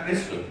alumina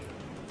crystal.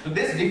 So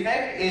this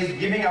defect is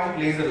giving out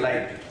laser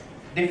light.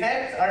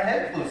 Defects are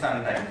helpful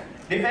sometimes.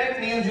 Defect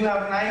means you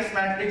have a nice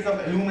matrix of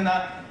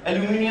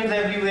aluminiums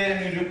everywhere,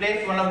 and you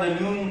replace one of the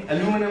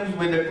aluminums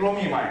with the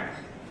chromium ions.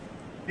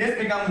 This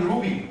becomes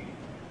ruby.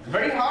 It's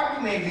very hard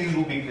to make these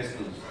ruby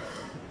crystals.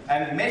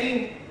 And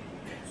many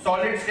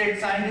solid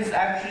state scientists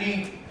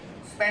actually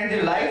spend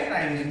their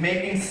lifetimes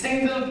making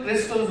single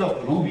crystals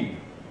of ruby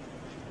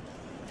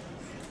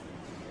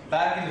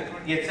back in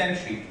the 20th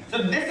century.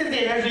 So this is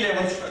the energy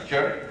level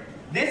structure.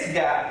 This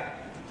gap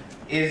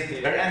is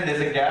there, and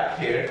there's a gap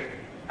here.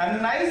 And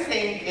the nice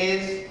thing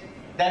is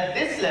that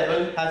this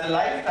level has a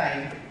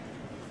lifetime,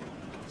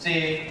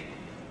 say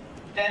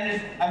 10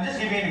 is, I'm just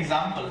giving an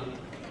example,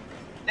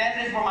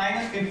 10 is for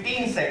minus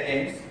 15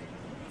 seconds.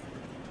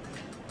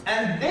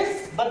 And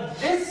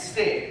this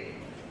state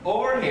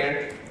over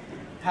here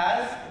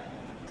has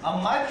a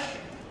much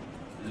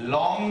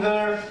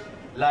longer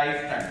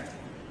lifetime.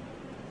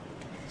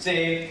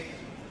 Say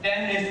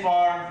 10 is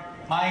for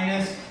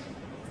minus,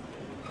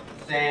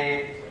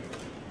 say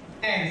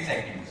 10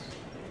 seconds.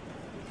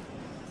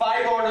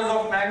 5 orders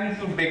of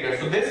magnitude bigger.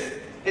 So this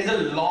is a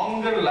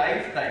longer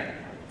lifetime.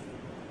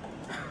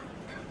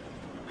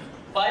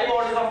 5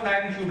 orders of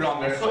magnitude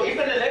longer. So if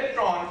an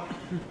electron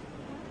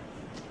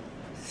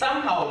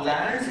somehow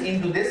lands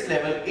into this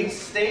level, it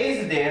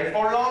stays there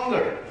for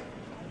longer.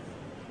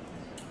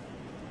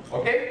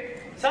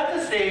 Okay? Such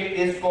a state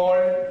is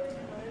called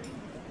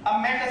a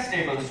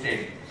metastable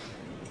state.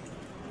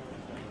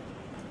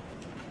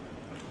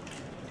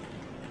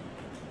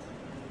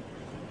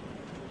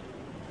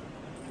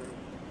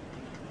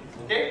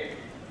 Okay?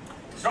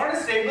 It's not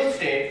a stable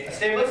state. A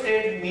stable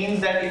state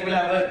means that it will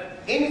have an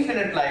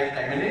infinite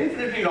lifetime, an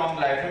infinitely long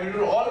lifetime. It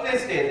will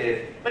always stay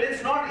there. But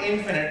it's not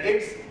infinite,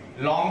 it's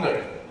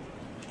longer.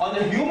 On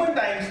the human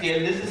time scale,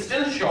 this is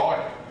still short.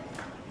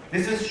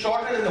 This is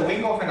shorter than the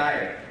wink of an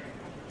eye.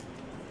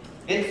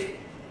 It's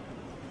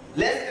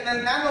less than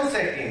a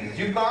nanosecond.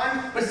 You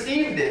can't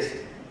perceive this.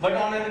 But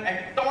on an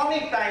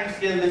atomic time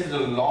scale, this is a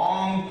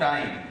long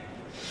time.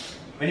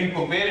 When you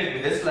compare it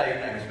with this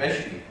lifetime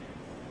especially.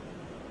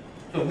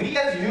 So we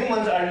as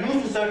humans are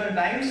used to certain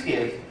time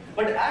scales,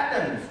 but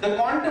atoms, the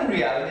quantum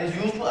realm, is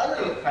used to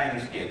other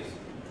time scales.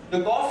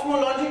 The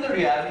cosmological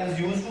realm is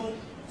used to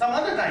some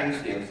other time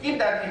scales. Keep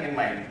that thing in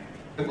mind.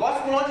 The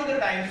cosmological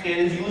time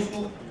scale is used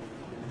to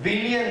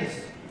billions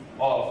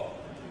of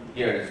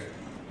years.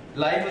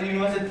 Life of the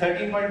universe is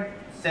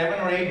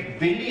 13.7 or 8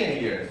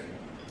 billion years.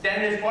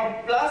 10 is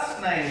for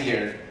plus 9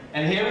 years.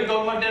 And here we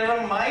talk about 10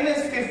 from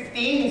minus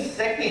 15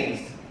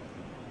 seconds.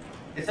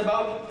 It's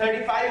about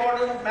 35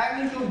 orders of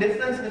magnitude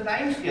difference in the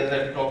time scale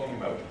that we're talking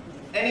about.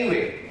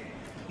 Anyway,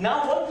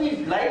 now what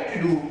we'd like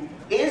to do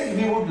is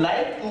we would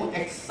like to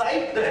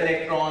excite the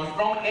electron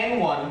from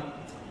N1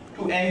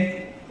 to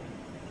N2.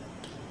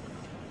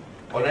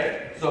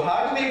 Alright, so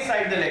how do we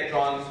excite the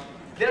electrons?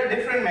 There are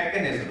different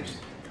mechanisms.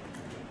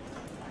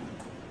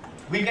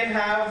 We can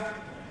have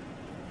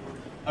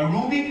a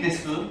ruby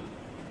crystal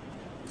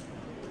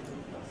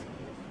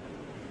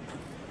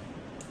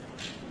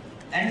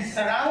and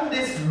surround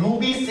this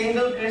ruby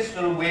single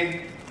crystal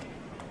with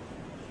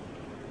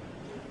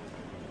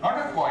not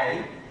a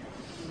coil,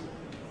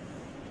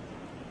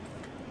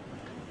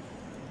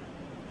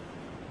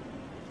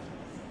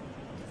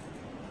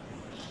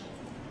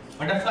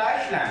 but a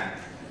flash lamp.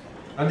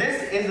 Now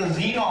this is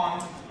a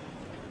xenon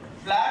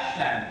flash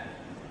lamp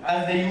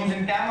as they use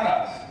in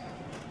cameras.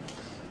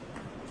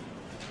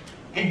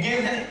 It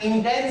gives an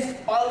intense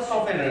pulse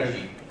of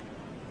energy.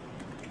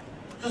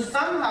 So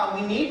somehow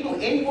we need to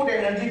input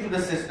energy to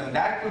the system.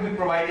 That could be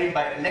provided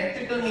by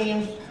electrical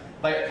means,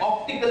 by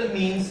optical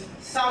means,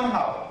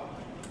 somehow.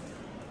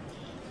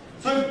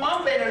 So we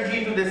pump energy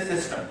into this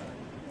system.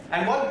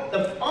 And what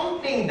the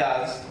pumping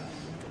does,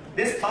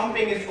 this is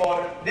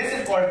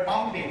called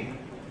pumping.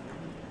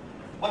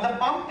 What the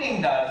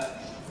pumping does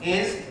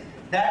is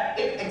that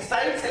it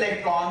excites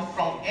electrons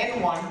from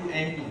N1 to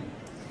N2.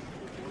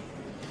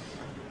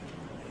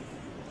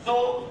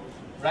 So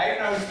right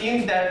now it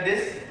seems that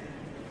this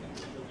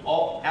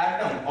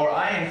atom or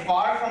ion,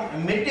 far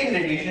from emitting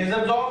radiation, is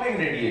absorbing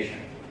radiation.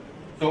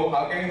 So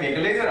how can we make a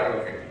laser out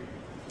of it?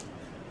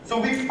 So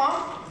we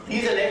pump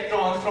these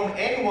electrons from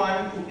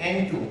N1 to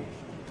N2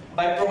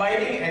 by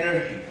providing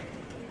energy,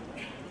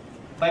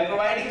 by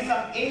providing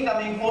some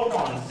incoming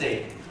photons,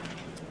 say.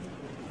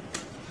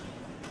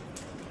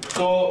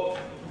 So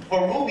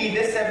for ruby,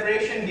 this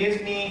separation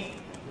gives me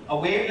a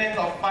wavelength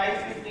of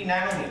 550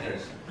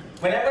 nanometers.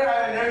 Whenever I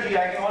have energy,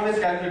 I can always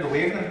calculate the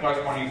wavelength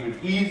corresponding to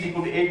it. E is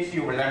equal to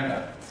hc over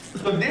lambda.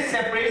 So this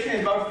separation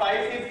is about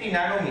 550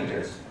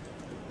 nanometers.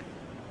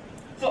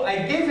 So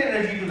I give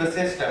energy to the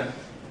system,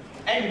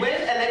 and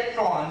when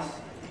electrons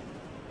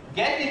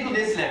get into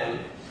this level,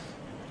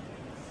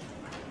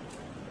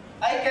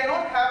 I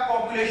cannot have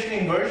population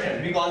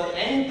inversion because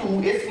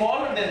N2 is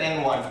smaller than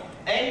N1.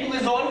 N2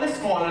 is always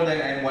smaller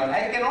than N1.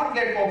 I cannot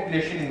get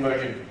population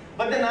inversion.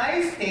 But the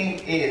nice thing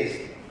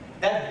is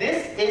that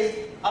this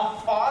is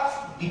a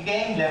fast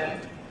decaying level.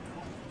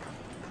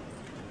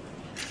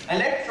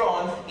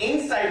 Electrons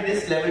inside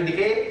this level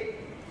decay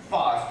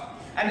fast,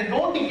 and they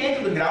don't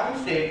decay to the ground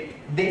state,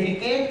 they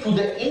decay to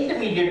the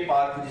intermediate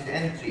part, which is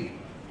N3.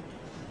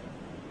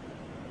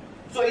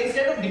 So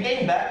instead of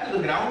decaying back to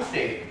the ground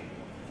state,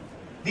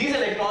 these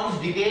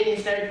electrons decay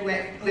instead to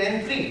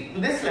N3,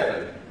 to this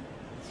level,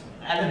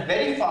 at a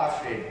very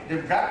fast rate. They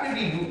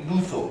rapidly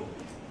do so.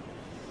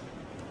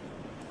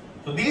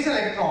 So these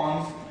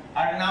electrons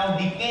are now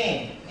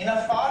decaying in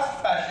a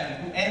fast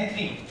fashion to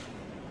N3.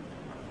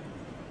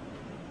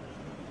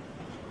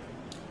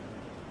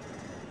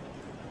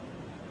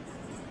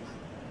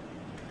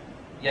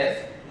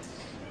 Yes?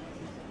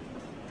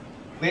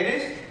 Where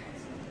is?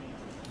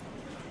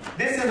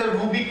 This is a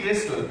ruby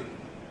crystal.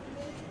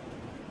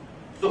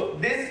 So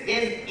this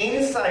is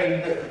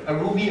inside a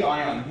ruby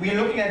ion. We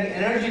are looking at the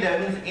energy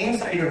levels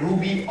inside a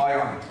ruby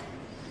ion.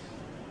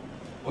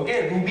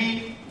 Okay,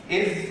 ruby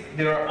is,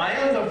 there are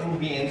ions of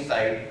ruby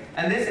inside,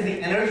 and this is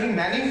the energy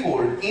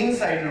manifold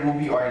inside the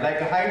ruby ion.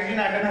 Like a hydrogen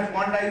atom has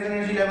quantized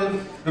energy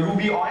levels, the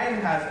ruby ion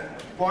has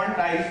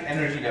quantized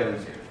energy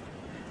levels here.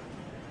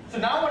 So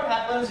now what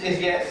happens is,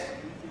 yes?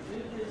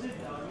 Is it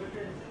downward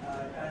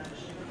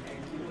transition from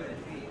N2 to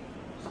N3?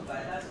 So by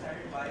that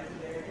started, why is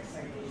there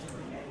excitation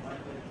from N1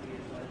 to N3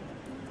 as well?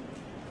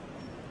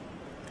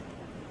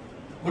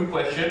 Good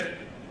question.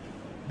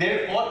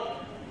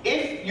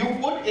 If you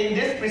put in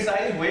this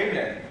precise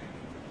wavelength,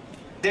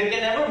 there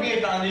can never be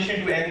a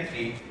transition to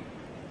N3.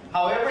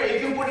 However,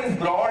 if you put in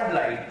broad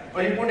light,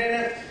 or you put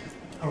in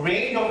a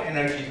range of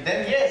energy,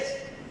 then yes,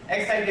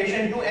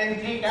 excitation to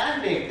N3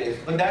 can take place,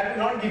 but that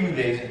will not give you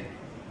blazing.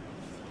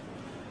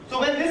 So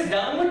when this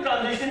downward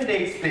transition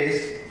takes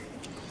place,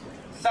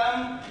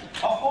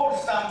 of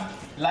course some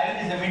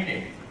light is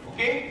emitted,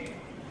 okay?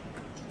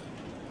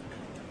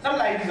 Some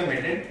light is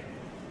emitted.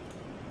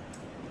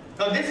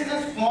 Now this is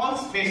a small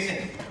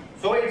spacing,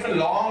 so it's a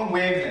long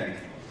wavelength,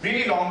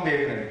 really long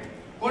wavelength.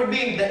 Could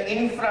be the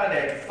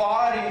infrared,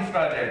 far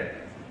infrared,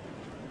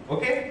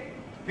 okay?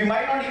 We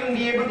might not even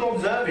be able to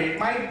observe it. It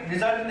might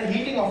result in the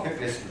heating of the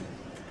crystal.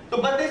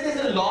 So, but this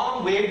is a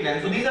long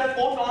wavelength. So these are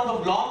photons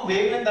of long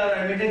wavelength that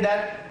are emitted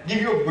that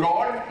give you a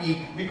broad peak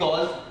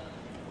because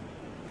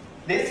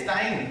this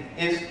time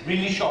is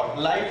really short.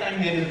 Lifetime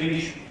here is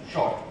really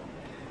short.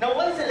 Now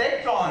once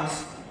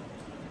electrons,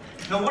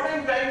 now what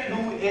I'm trying to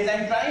do is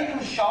I'm trying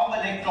to shove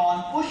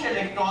electrons, push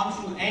electrons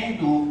to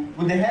N2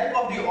 with the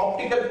help of the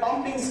optical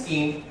pumping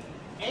scheme.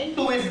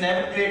 N2 is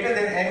never greater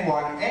than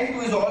N1.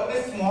 N2 is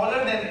always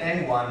smaller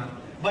than N1.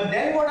 But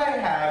then what I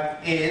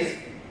have is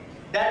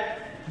that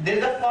there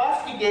is a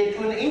fast decay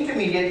to an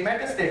intermediate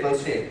metastable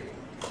state.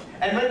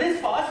 And when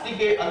this fast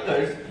decay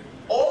occurs,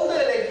 all the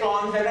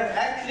electrons that are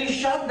actually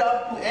shoved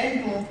up to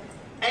N2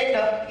 end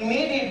up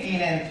immediately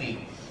in N3.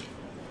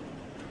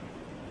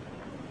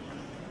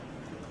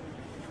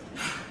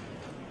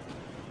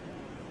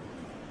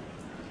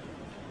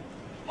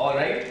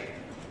 Alright?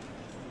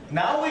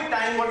 Now with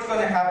time what's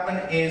going to happen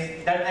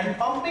is that I'm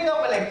pumping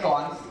up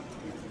electrons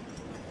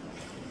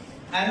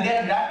and they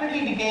are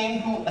rapidly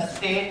decaying to a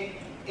state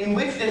in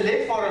which they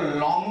live for a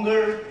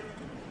longer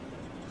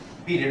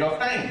period of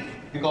time,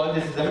 because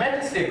this is a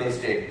metastable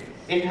state.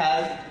 It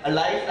has a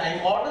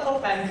lifetime orders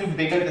of magnitude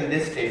bigger than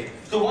this state.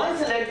 So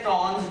once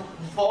electrons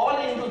fall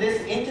into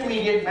this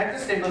intermediate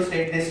metastable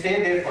state, they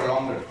stay there for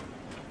longer.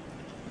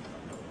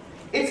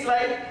 It's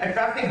like a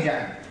traffic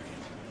jam.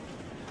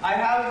 I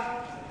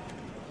have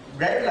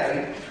red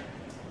light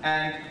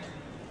and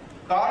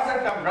cars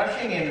are come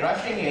rushing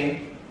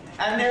in,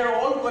 and they're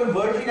all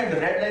converging at the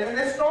red light and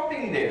they're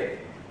stopping there.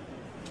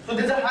 So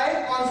there's a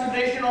high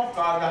concentration of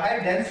cars, a high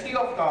density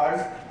of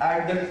cars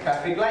at the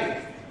traffic light.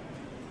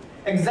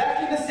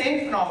 Exactly the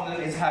same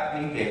phenomenon is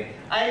happening here.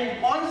 I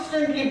am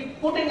constantly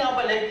putting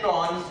up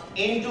electrons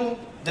into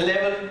the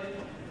level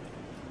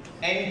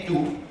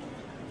N2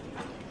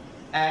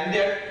 and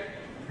they're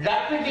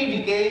rapidly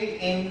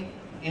decaying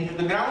into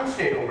the ground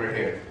state over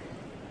here.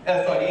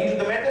 Into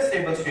the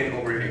metastable state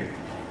over here.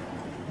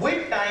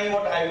 With time,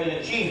 what I will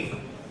achieve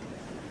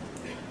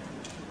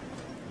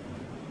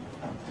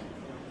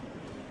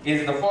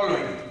is the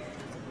following.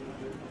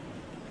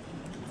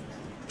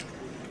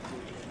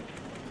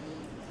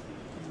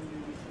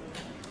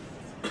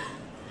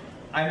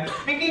 I'm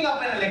picking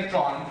up an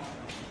electron.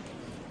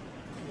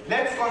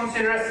 Let's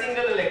consider a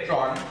single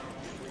electron.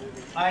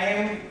 I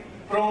am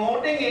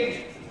promoting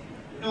it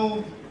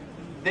to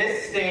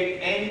this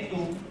state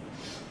N2.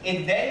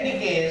 It then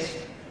decays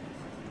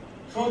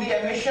through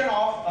the emission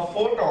of a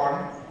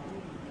photon.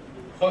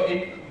 So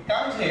it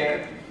comes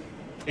here,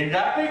 it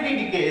rapidly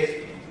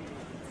decays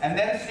and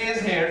then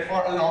stays here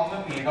for a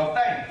longer period of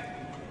time.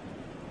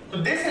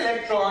 So this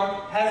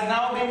electron has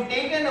now been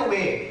taken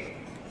away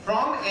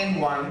from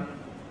N1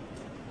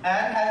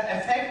 and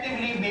has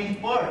effectively been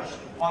perched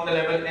on the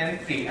level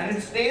N3 and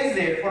it stays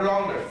there for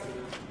longer.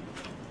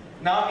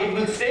 Now it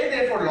will stay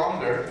there for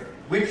longer,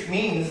 which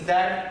means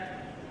that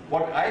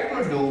what I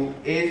could do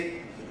is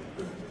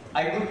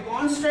I could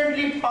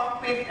constantly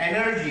pump in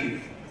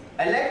energy.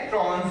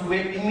 Electrons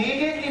will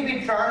immediately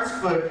be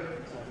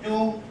transferred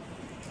to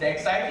the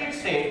excited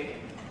state,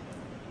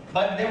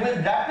 but they will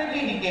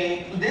rapidly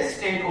decay to this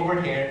state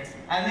over here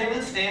and they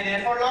will stay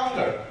there for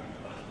longer.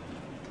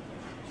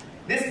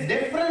 This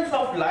difference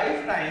of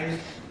lifetimes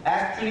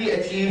actually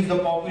achieves the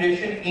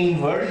population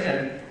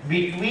inversion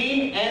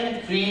between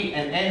N3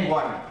 and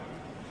N1.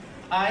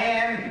 I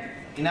am,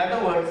 in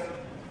other words,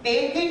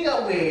 taking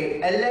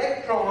away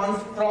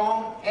electrons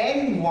from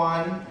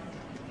N1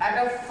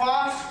 at a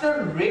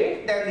faster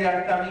rate than they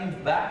are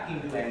coming back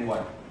into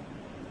N1.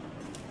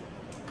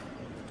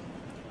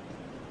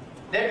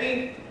 Let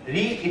me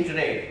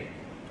reiterate.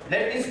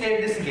 Let me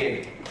state this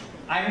again.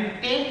 I'm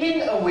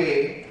taking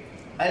away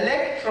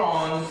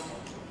electrons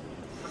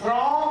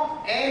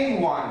from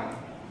N1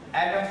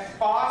 at a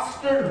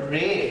faster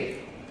rate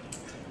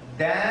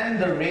than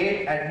the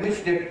rate at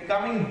which they're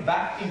coming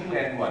back into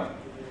N1.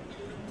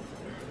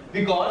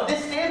 Because they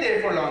stay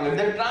there for longer.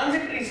 The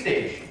transitory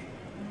stage,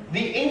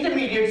 the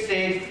intermediate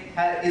stage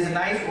is a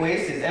nice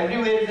oasis.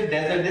 Everywhere is a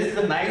desert. This is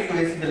a nice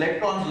oasis. The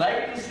electrons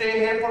like to stay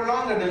here for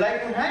longer. They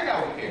like to hang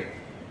out here.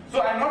 So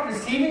I'm not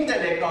receiving the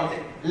electrons.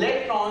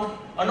 Electrons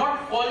are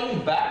not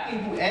falling back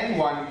into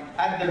N1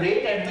 at the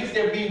rate at which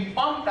they're being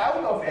pumped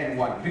out of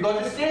N1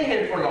 because they stay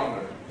here for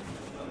longer.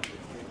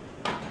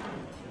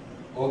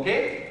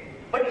 Okay?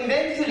 But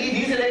eventually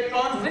these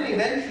electrons will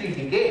eventually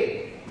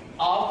decay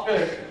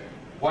after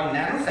 1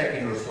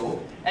 nanosecond or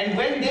so, and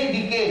when they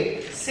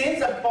decay,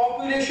 since a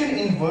population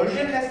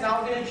inversion has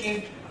now been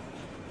achieved,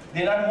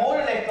 there are more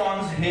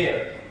electrons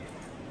here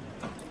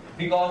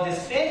because they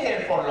stay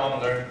here for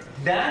longer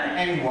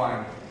than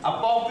N1. A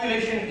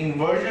population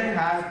inversion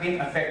has been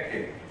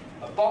affected.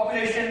 A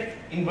population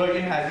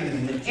inversion has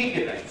been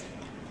materialized.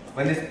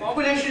 When this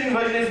population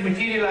inversion is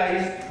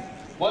materialized,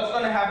 what's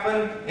going to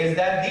happen is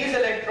that these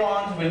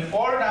electrons will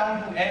fall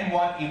down to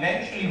N1.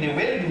 Eventually they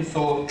will do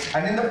so,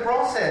 and in the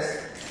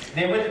process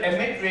they will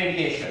emit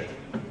radiation.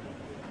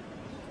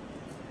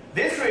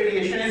 This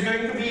radiation is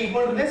going to be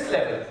equal to this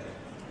level.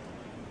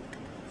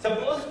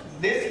 Suppose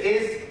this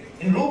is,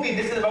 in Ruby,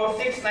 this is about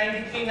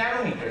 693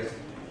 nanometers.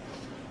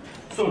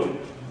 So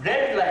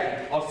red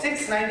light of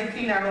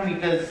 693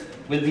 nanometers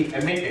will be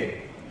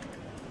emitted.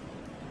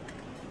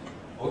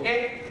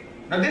 Okay?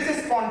 Now this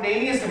is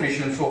spontaneous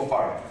emission so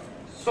far.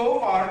 So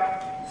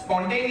far,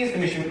 spontaneous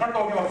emission, we're not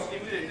talking about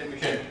stimulated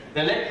emission.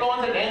 The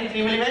electrons at N3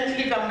 will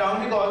eventually come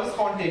down because of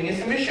spontaneous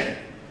emission.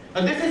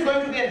 Now this is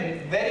going to be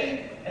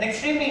an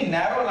extremely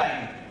narrow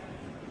line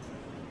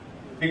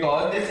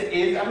because this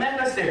is a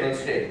metastable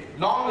state.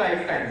 Long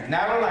lifetime,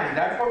 narrow line,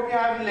 that's what we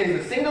have in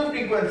laser. Single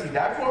frequency,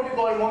 that's what we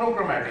call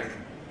monochromatic.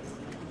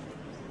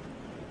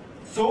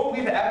 So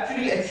we've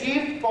actually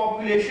achieved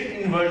population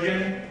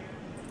inversion.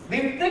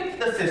 We've tricked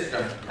the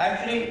system.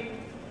 Actually,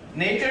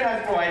 nature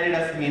has provided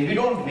us means. We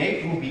don't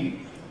make Ruby.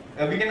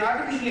 We can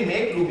artificially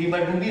make Ruby,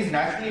 but Ruby is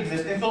naturally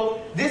existing.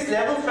 So this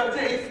level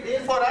structure,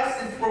 for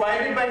us, it's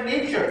provided by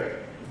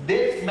nature.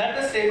 This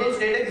metastable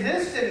state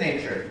exists in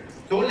nature.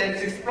 So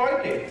let's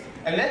exploit it.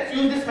 And let's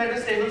use this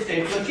metastable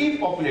state to achieve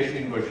population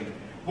inversion.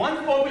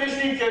 Once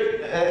population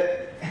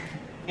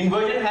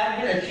inversion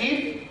has been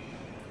achieved,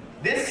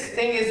 this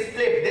thing is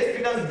flipped. This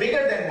becomes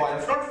bigger than 1.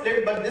 It's not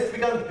flipped, but this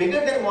becomes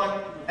bigger than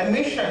 1.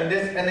 Emission,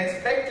 there's an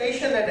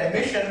expectation that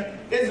emission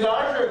is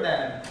larger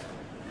than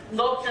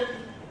absorption.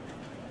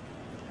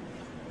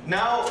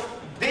 Now,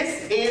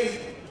 this is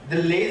the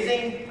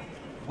lasing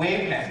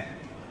wavelength.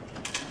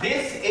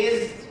 This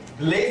is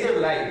laser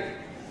light.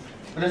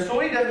 But the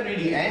story doesn't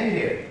really end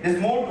here. There's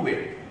more to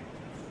it.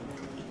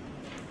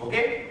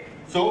 Okay?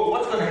 So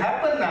what's going to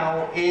happen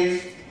now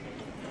is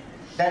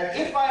that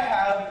if I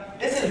have,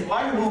 this is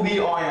 1 Ruby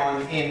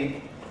ion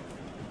in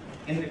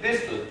the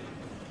crystal.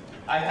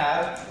 I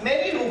have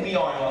many Ruby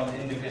ions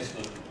in the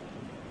crystal.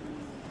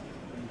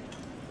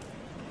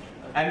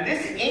 And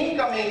this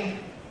incoming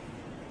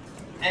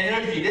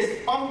energy, this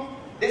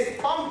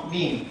pump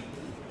beam,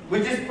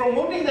 which is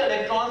promoting the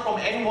electron from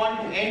N1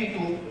 to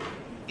N2,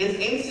 is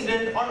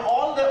incident on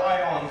all the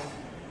ions.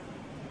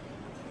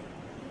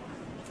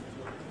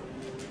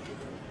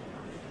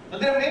 So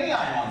there are many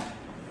ions.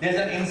 There's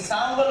an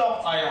ensemble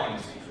of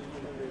ions.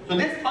 So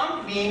this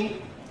pump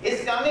beam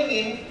is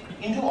coming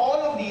into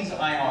all of these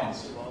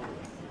ions.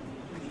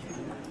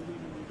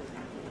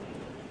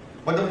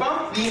 What the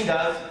pump beam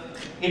does,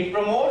 it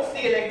promotes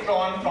the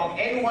electron from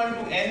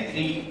N1 to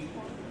N3.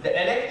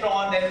 The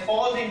electron then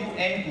falls into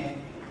N2.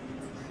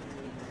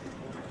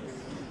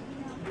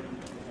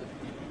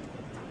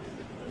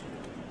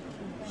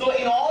 So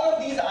in all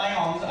of these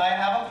ions, I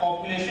have a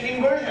population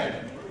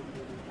inversion.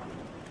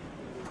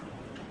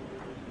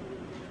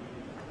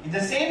 It's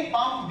the same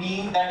pump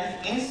beam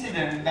that is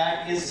incident,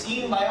 that is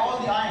seen by all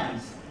the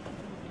ions.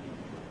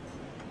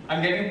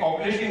 I'm getting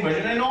population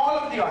inversion in all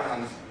of the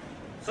ions.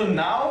 So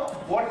now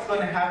what's going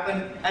to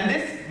happen? And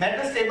this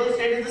metastable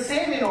state is the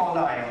same in all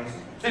the ions.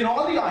 So in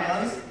all the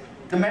ions,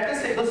 the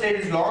metastable state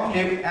is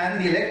long-lived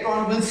and the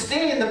electron will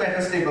stay in the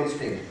metastable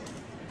state.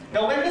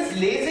 Now when this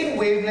lasing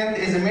wavelength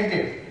is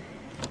emitted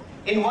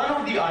in one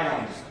of the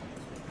ions,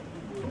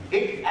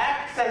 it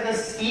acts as a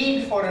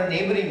seed for a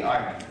neighboring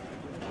ion.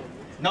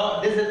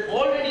 Now this is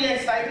already an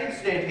excited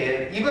state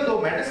here, even though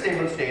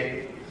metastable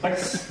state, but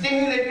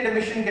stimulated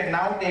emission can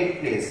now take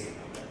place.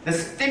 The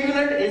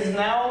stimulant is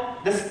now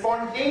the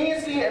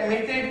spontaneously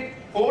emitted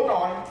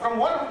photon from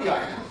one of the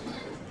ions.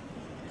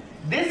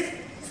 This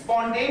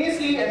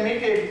spontaneously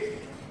emitted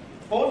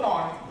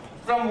photon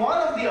from one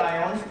of the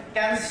ions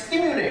can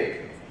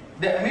stimulate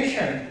the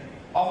emission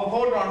of a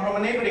photon from a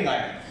neighboring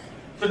ion.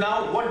 So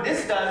now what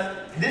this does,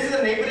 this is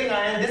a neighboring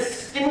ion,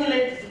 this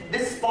stimulates,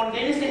 this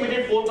spontaneously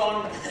emitted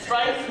photon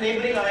strikes the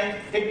neighboring ion,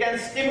 it can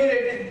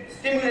stimulate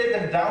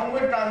the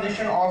downward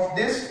transition of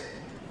this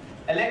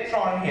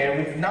electron here,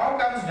 which now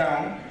comes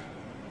down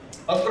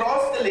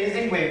across the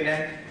lasing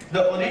wavelength.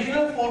 The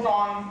original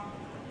photon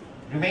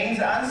remains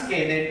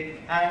unscathed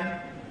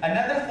and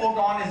another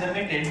photon is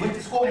emitted which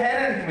is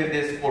coherent with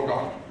this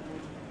photon.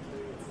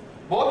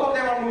 Both of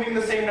them are moving in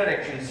the same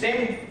direction,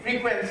 same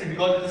frequency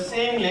because it's the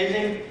same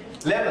lasing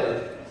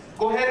level,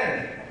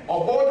 coherent,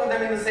 or both of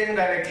them in the same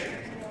direction.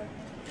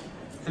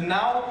 So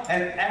now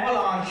an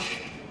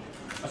avalanche,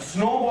 a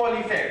snowball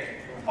effect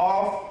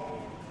of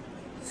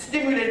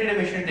stimulated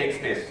emission takes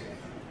place.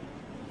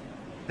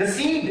 The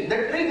seed,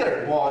 the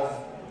trigger was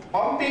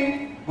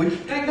pumping,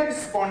 which triggered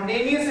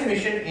spontaneous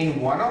emission in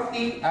one of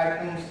the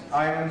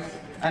ions,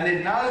 and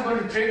it now is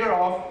going to trigger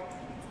off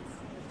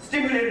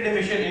stimulated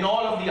emission in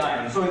all of the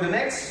ions. So in the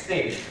next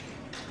stage,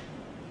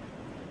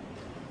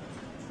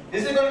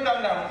 this is going to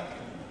come down.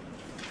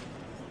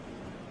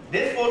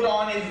 This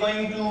photon is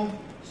going to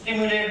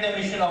stimulate the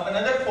emission of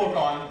another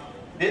photon.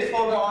 This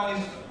photon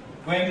is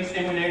going to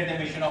stimulate the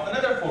emission of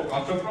another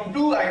photon. So from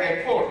 2 I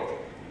get 4.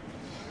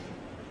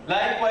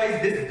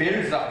 Likewise, this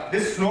builds up.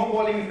 This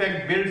snowballing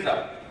effect builds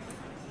up.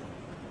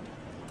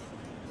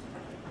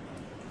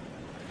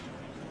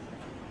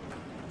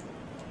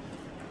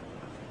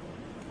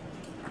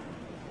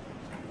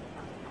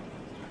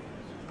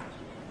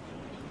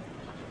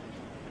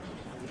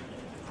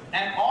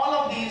 And all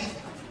of these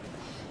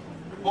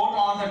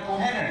photons are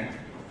coherent.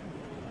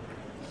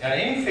 They are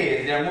in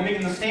phase, they are moving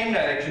in the same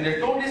direction, they are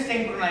totally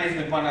synchronized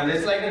with one another.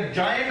 It's like a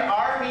giant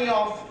army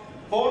of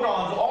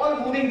photons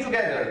all moving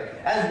together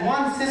as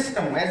one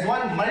system, as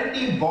one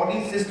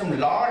multi-body system,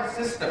 large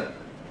system.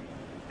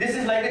 This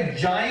is like a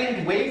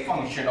giant wave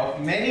function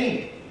of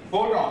many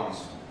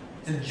photons.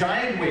 It's a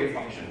giant wave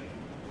function.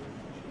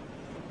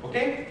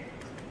 Okay?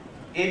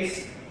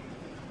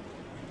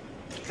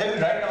 Let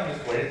me write down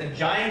this word. It's a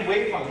giant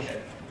wave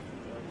function.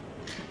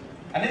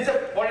 And it's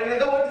a, or in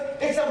other words,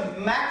 it's a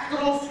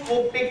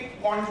macroscopic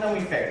quantum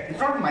effect. It's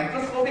not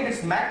microscopic,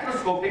 it's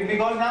macroscopic,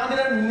 because now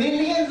there are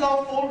millions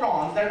of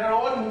photons that are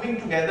all moving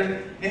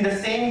together in the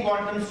same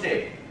quantum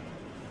state.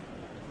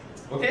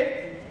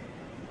 Okay?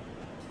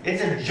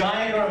 It's a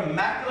giant or a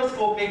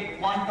macroscopic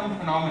quantum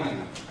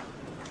phenomenon.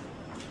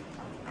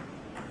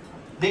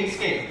 Big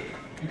scale.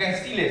 You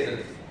can see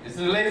lasers. This is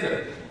a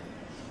laser.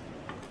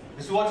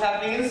 This is what's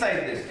happening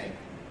inside this thing.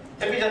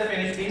 Let me just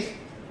finish, please.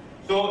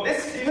 So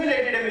this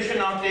stimulated emission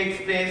now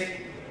takes place,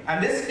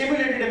 and this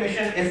stimulated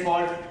emission is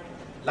called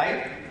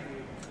light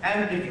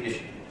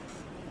amplification.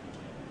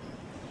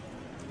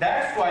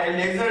 That's why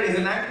laser is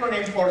an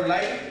acronym for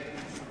light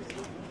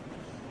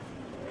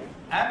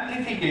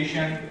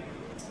amplification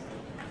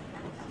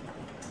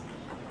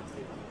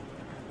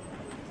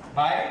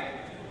by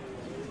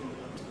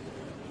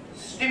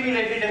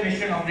stimulated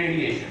emission of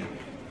radiation.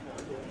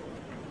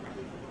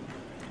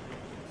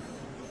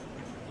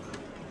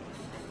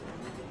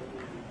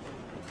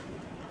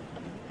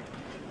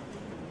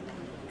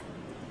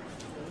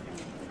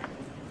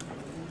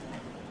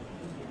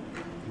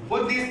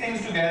 Put these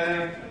things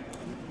together,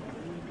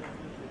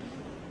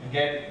 you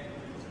get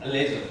a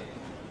laser.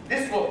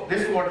 This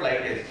is what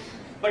light is.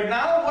 But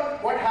now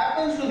what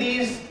happens to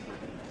these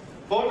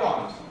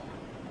photons?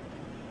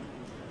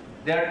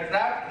 They are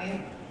trapped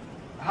in,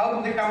 how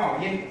do they come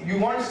out? You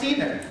won't see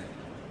them.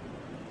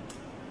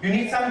 You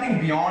need something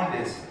beyond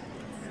this.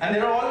 And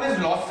there are always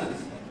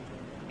losses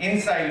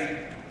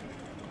inside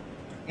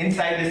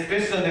this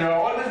crystal. There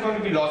are always going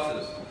to be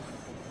losses.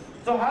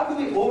 So how do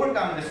we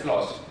overcome this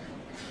loss?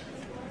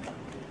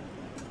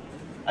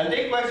 I'll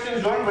take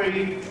questions, don't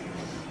worry.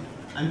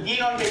 I'm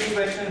keen on taking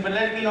questions, but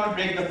let me not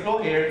break the flow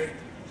here.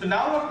 So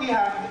now what we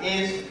have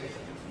is,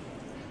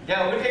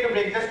 yeah, we'll take a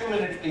break, just 2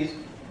 minutes please.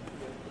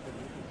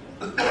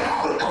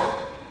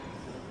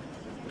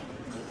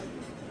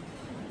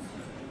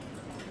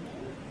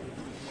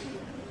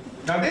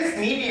 Now this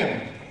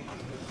medium,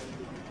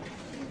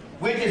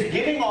 which is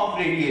giving off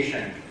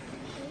radiation,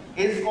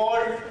 is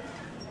called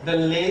the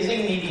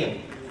lasing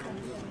medium.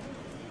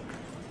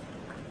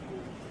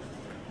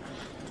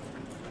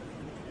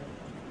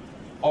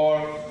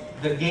 Or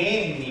the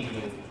gain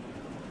medium.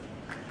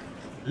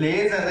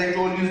 Lase, as I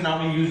told you, is now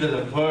being used as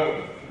a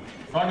verb.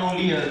 Not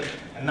only a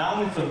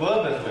noun, it's a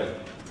verb as well.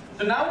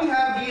 So now we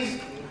have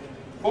these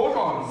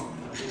photons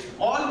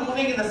all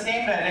moving in the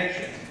same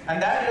direction.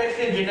 And that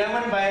direction is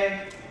determined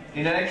by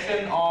the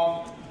direction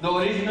of the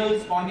original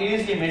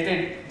spontaneously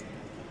emitted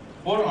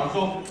photon.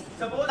 So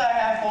suppose I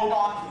have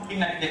photons moving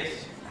like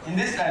this, in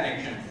this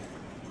direction.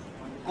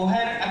 A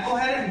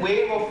coherent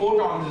wave of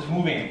photons is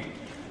moving.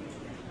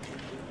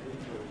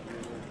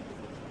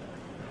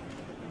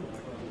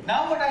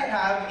 Now what I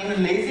have in a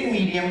lasing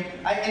medium,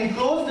 I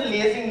enclose the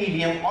lasing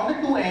medium on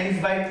the two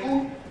ends by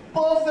two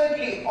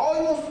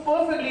almost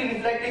perfectly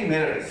reflecting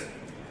mirrors.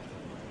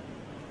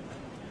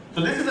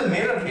 So this is a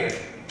mirror here.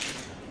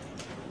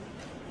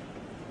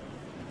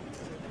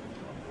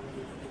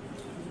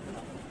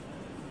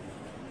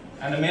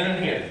 And a mirror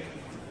here.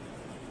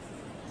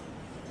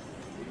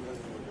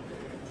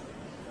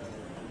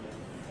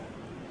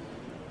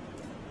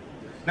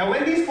 Now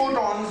when these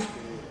photons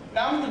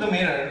come to the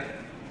mirror,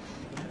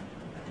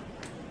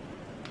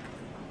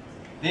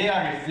 they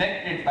are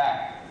reflected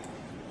back.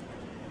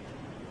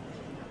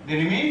 They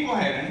remain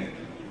coherent,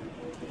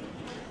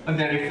 but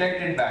they're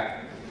reflected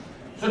back.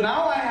 So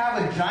now I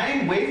have a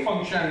giant wave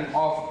function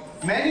of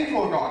many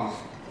photons,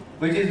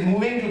 which is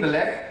moving to the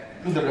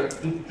left,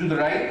 to the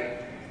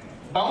right,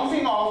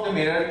 bouncing off the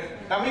mirror,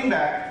 coming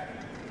back,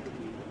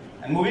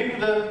 and moving to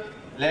the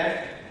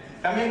left,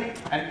 coming,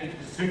 and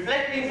it's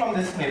reflecting from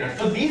this mirror.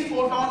 So these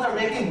photons are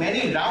making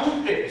many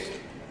round trips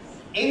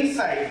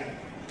inside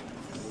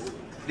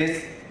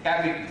this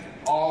cavity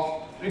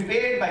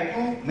prepared by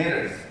two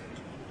mirrors.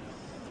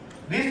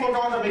 These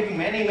photons are making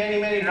many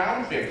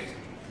round trips.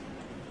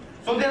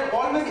 So they are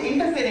always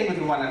interfering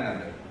with one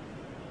another.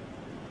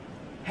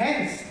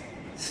 Hence,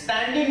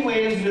 standing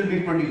waves will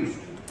be produced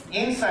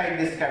inside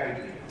this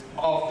cavity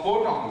of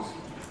photons.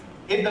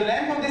 If the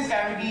length of this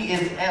cavity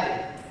is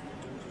L,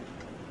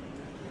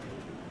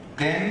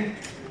 then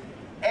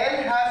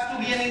L has to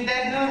be an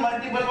integral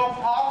multiple of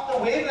half the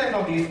wavelength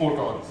of these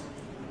photons.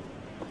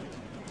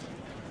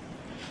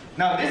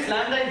 Now this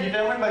lambda is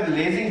determined by the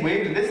lasing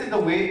wavelength. This is the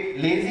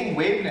lasing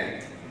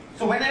wavelength.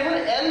 So whenever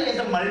L is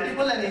a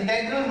multiple, an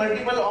integral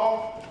multiple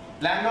of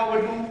lambda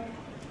over 2,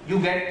 you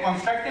get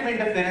constructive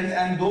interference,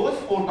 and those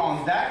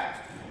photons,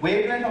 that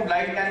wavelength of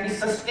light, can be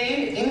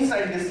sustained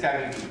inside this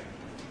cavity.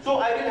 So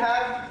I will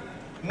have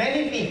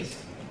many peaks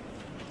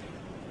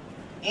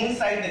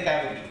inside the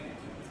cavity.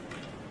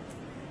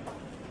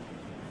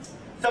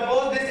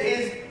 Suppose this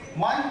is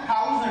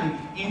 1000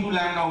 into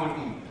lambda over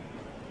 2.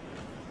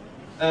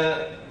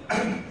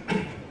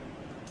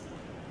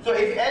 So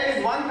if L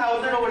is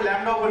 1000 over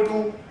lambda over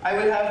 2, I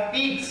will have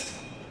peaks.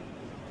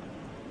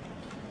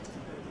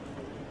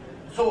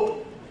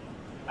 So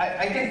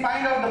I can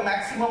find out the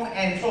maximum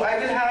n. So I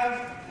will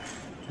have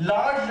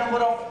large number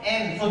of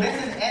n. So this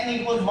is n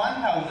equals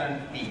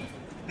 1000 peak.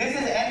 This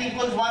is n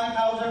equals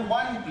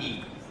 1001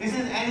 peak. This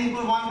is n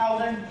equals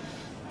 1000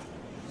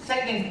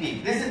 second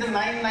peak. This is the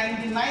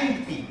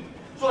 999th peak.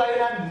 So I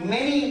will have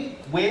many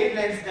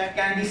wavelengths that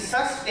can be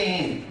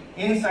sustained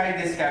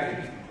inside this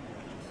cavity.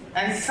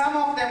 And some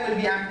of them will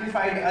be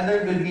amplified,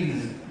 others will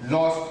be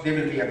lost, they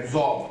will be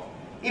absorbed.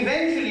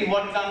 Eventually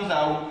what comes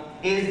out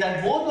is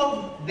that both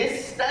of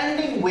this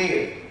standing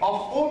wave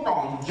of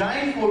photons,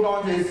 giant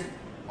photons, is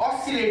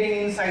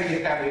oscillating inside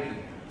the cavity.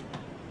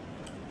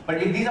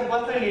 But if these are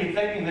perfectly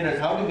reflecting mirrors,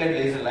 how do you get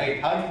laser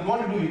light? How do you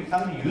want to do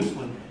something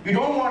useful? You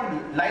don't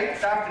want light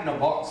trapped in a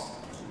box.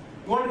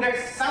 You want to get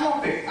some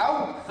of it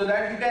out so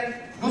that you can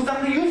do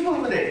something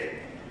useful with it.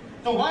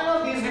 So one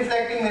of these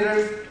reflecting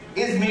mirrors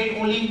is made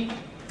only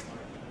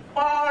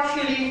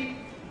partially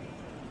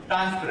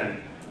transparent.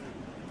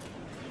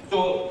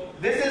 So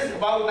this is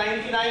about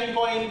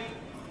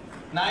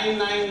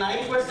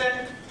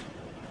 99.999%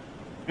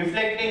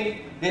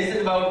 reflecting. This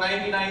is about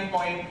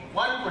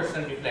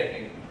 99.1%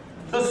 reflecting.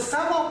 So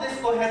some of this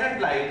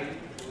coherent light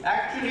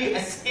actually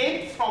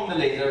escapes from the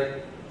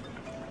laser,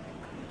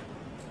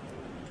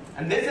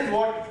 and this is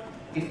what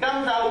it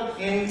comes out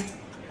in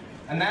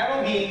a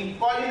narrow beam,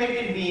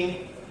 collimated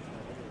beam.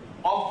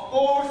 Of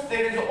course,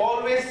 there is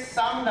always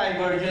some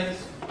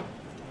divergence.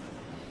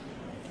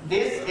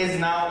 This is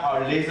now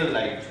our laser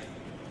light.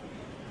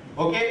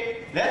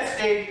 Okay, let's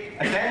take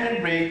a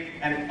 10-minute break,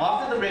 and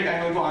after the break,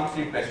 I'm going to answer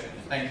your questions.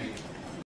 Thank you.